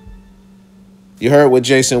 You heard what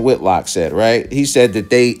Jason Whitlock said, right? He said that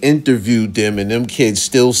they interviewed them and them kids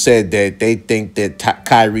still said that they think that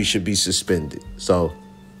Kyrie should be suspended. So,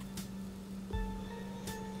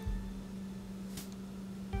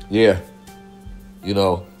 yeah, you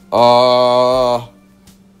know, nah,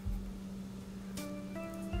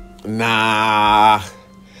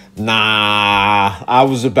 I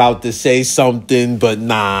was about to say something, but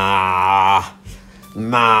nah.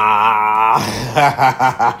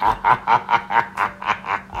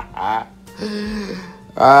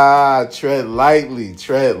 Tread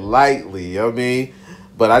lightly, you know what I mean?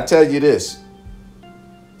 But I tell you this,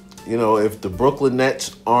 you know, if the Brooklyn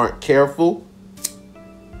Nets aren't careful,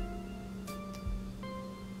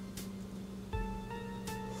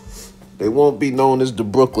 they won't be known as the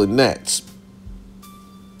Brooklyn Nets.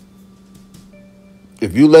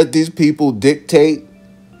 If you let these people dictate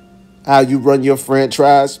how you run your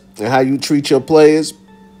franchise and how you treat your players,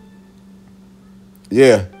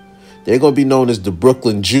 yeah, they're going to be known as the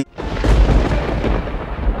Brooklyn Jews.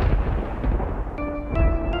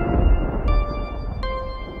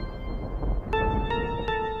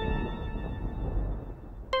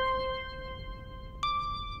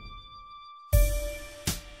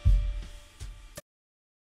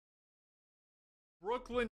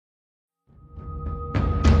 Brooklyn.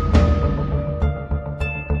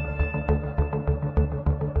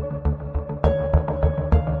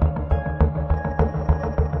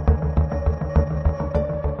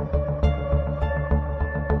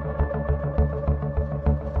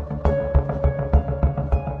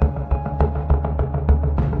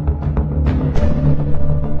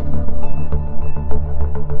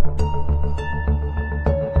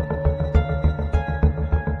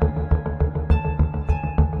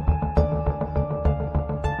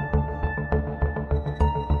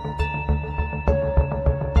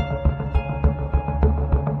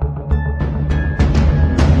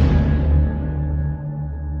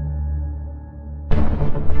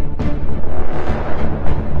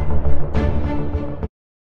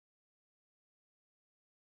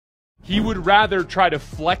 He would rather try to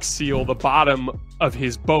flex seal the bottom of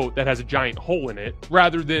his boat that has a giant hole in it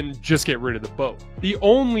rather than just get rid of the boat. The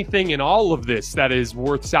only thing in all of this that is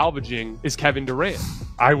worth salvaging is Kevin Durant.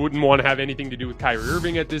 I wouldn't want to have anything to do with Kyrie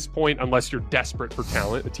Irving at this point unless you're desperate for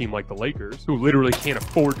talent, a team like the Lakers, who literally can't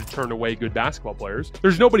afford to turn away good basketball players.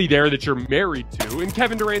 There's nobody there that you're married to, and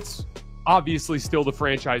Kevin Durant's obviously still the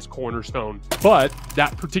franchise cornerstone, but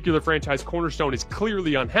that particular franchise cornerstone is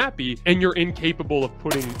clearly unhappy and you're incapable of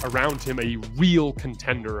putting around him a real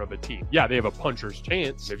contender of a team. Yeah, they have a puncher's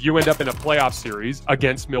chance. If you end up in a playoff series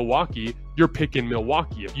against Milwaukee, you're picking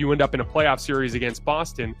Milwaukee. If you end up in a playoff series against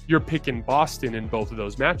Boston, you're picking Boston in both of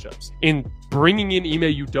those matchups. In bringing in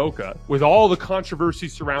Ime Udoka, with all the controversy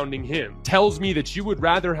surrounding him, tells me that you would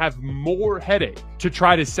rather have more headache to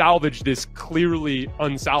try to salvage this clearly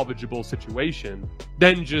unsalvageable situation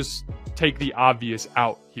than just take the obvious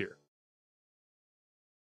out here.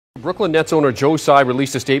 Brooklyn Nets owner Joe Tsai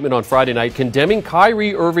released a statement on Friday night condemning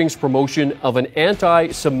Kyrie Irving's promotion of an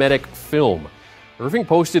anti-Semitic film. Irving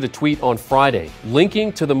posted a tweet on Friday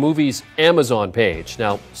linking to the movie's Amazon page.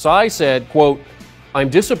 Now, Tsai said, quote, "I'm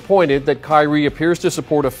disappointed that Kyrie appears to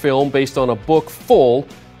support a film based on a book full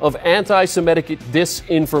of anti-Semitic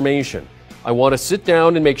disinformation. I want to sit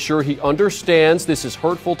down and make sure he understands this is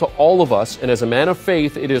hurtful to all of us, and as a man of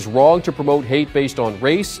faith, it is wrong to promote hate based on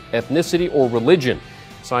race, ethnicity, or religion."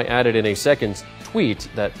 Tsai added in a second tweet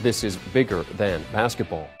that this is bigger than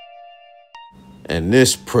basketball. And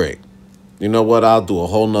this prick, you know what? I'll do a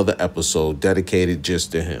whole nother episode dedicated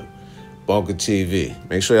just to him. Bunker TV.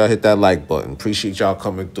 Make sure y'all hit that like button. Appreciate y'all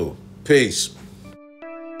coming through. Peace.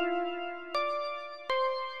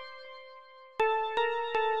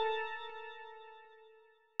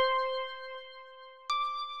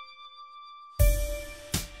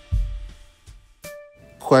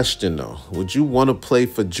 Question though, would you want to play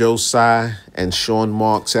for Joe Tsai and Sean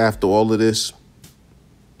Marks after all of this?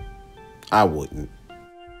 I wouldn't.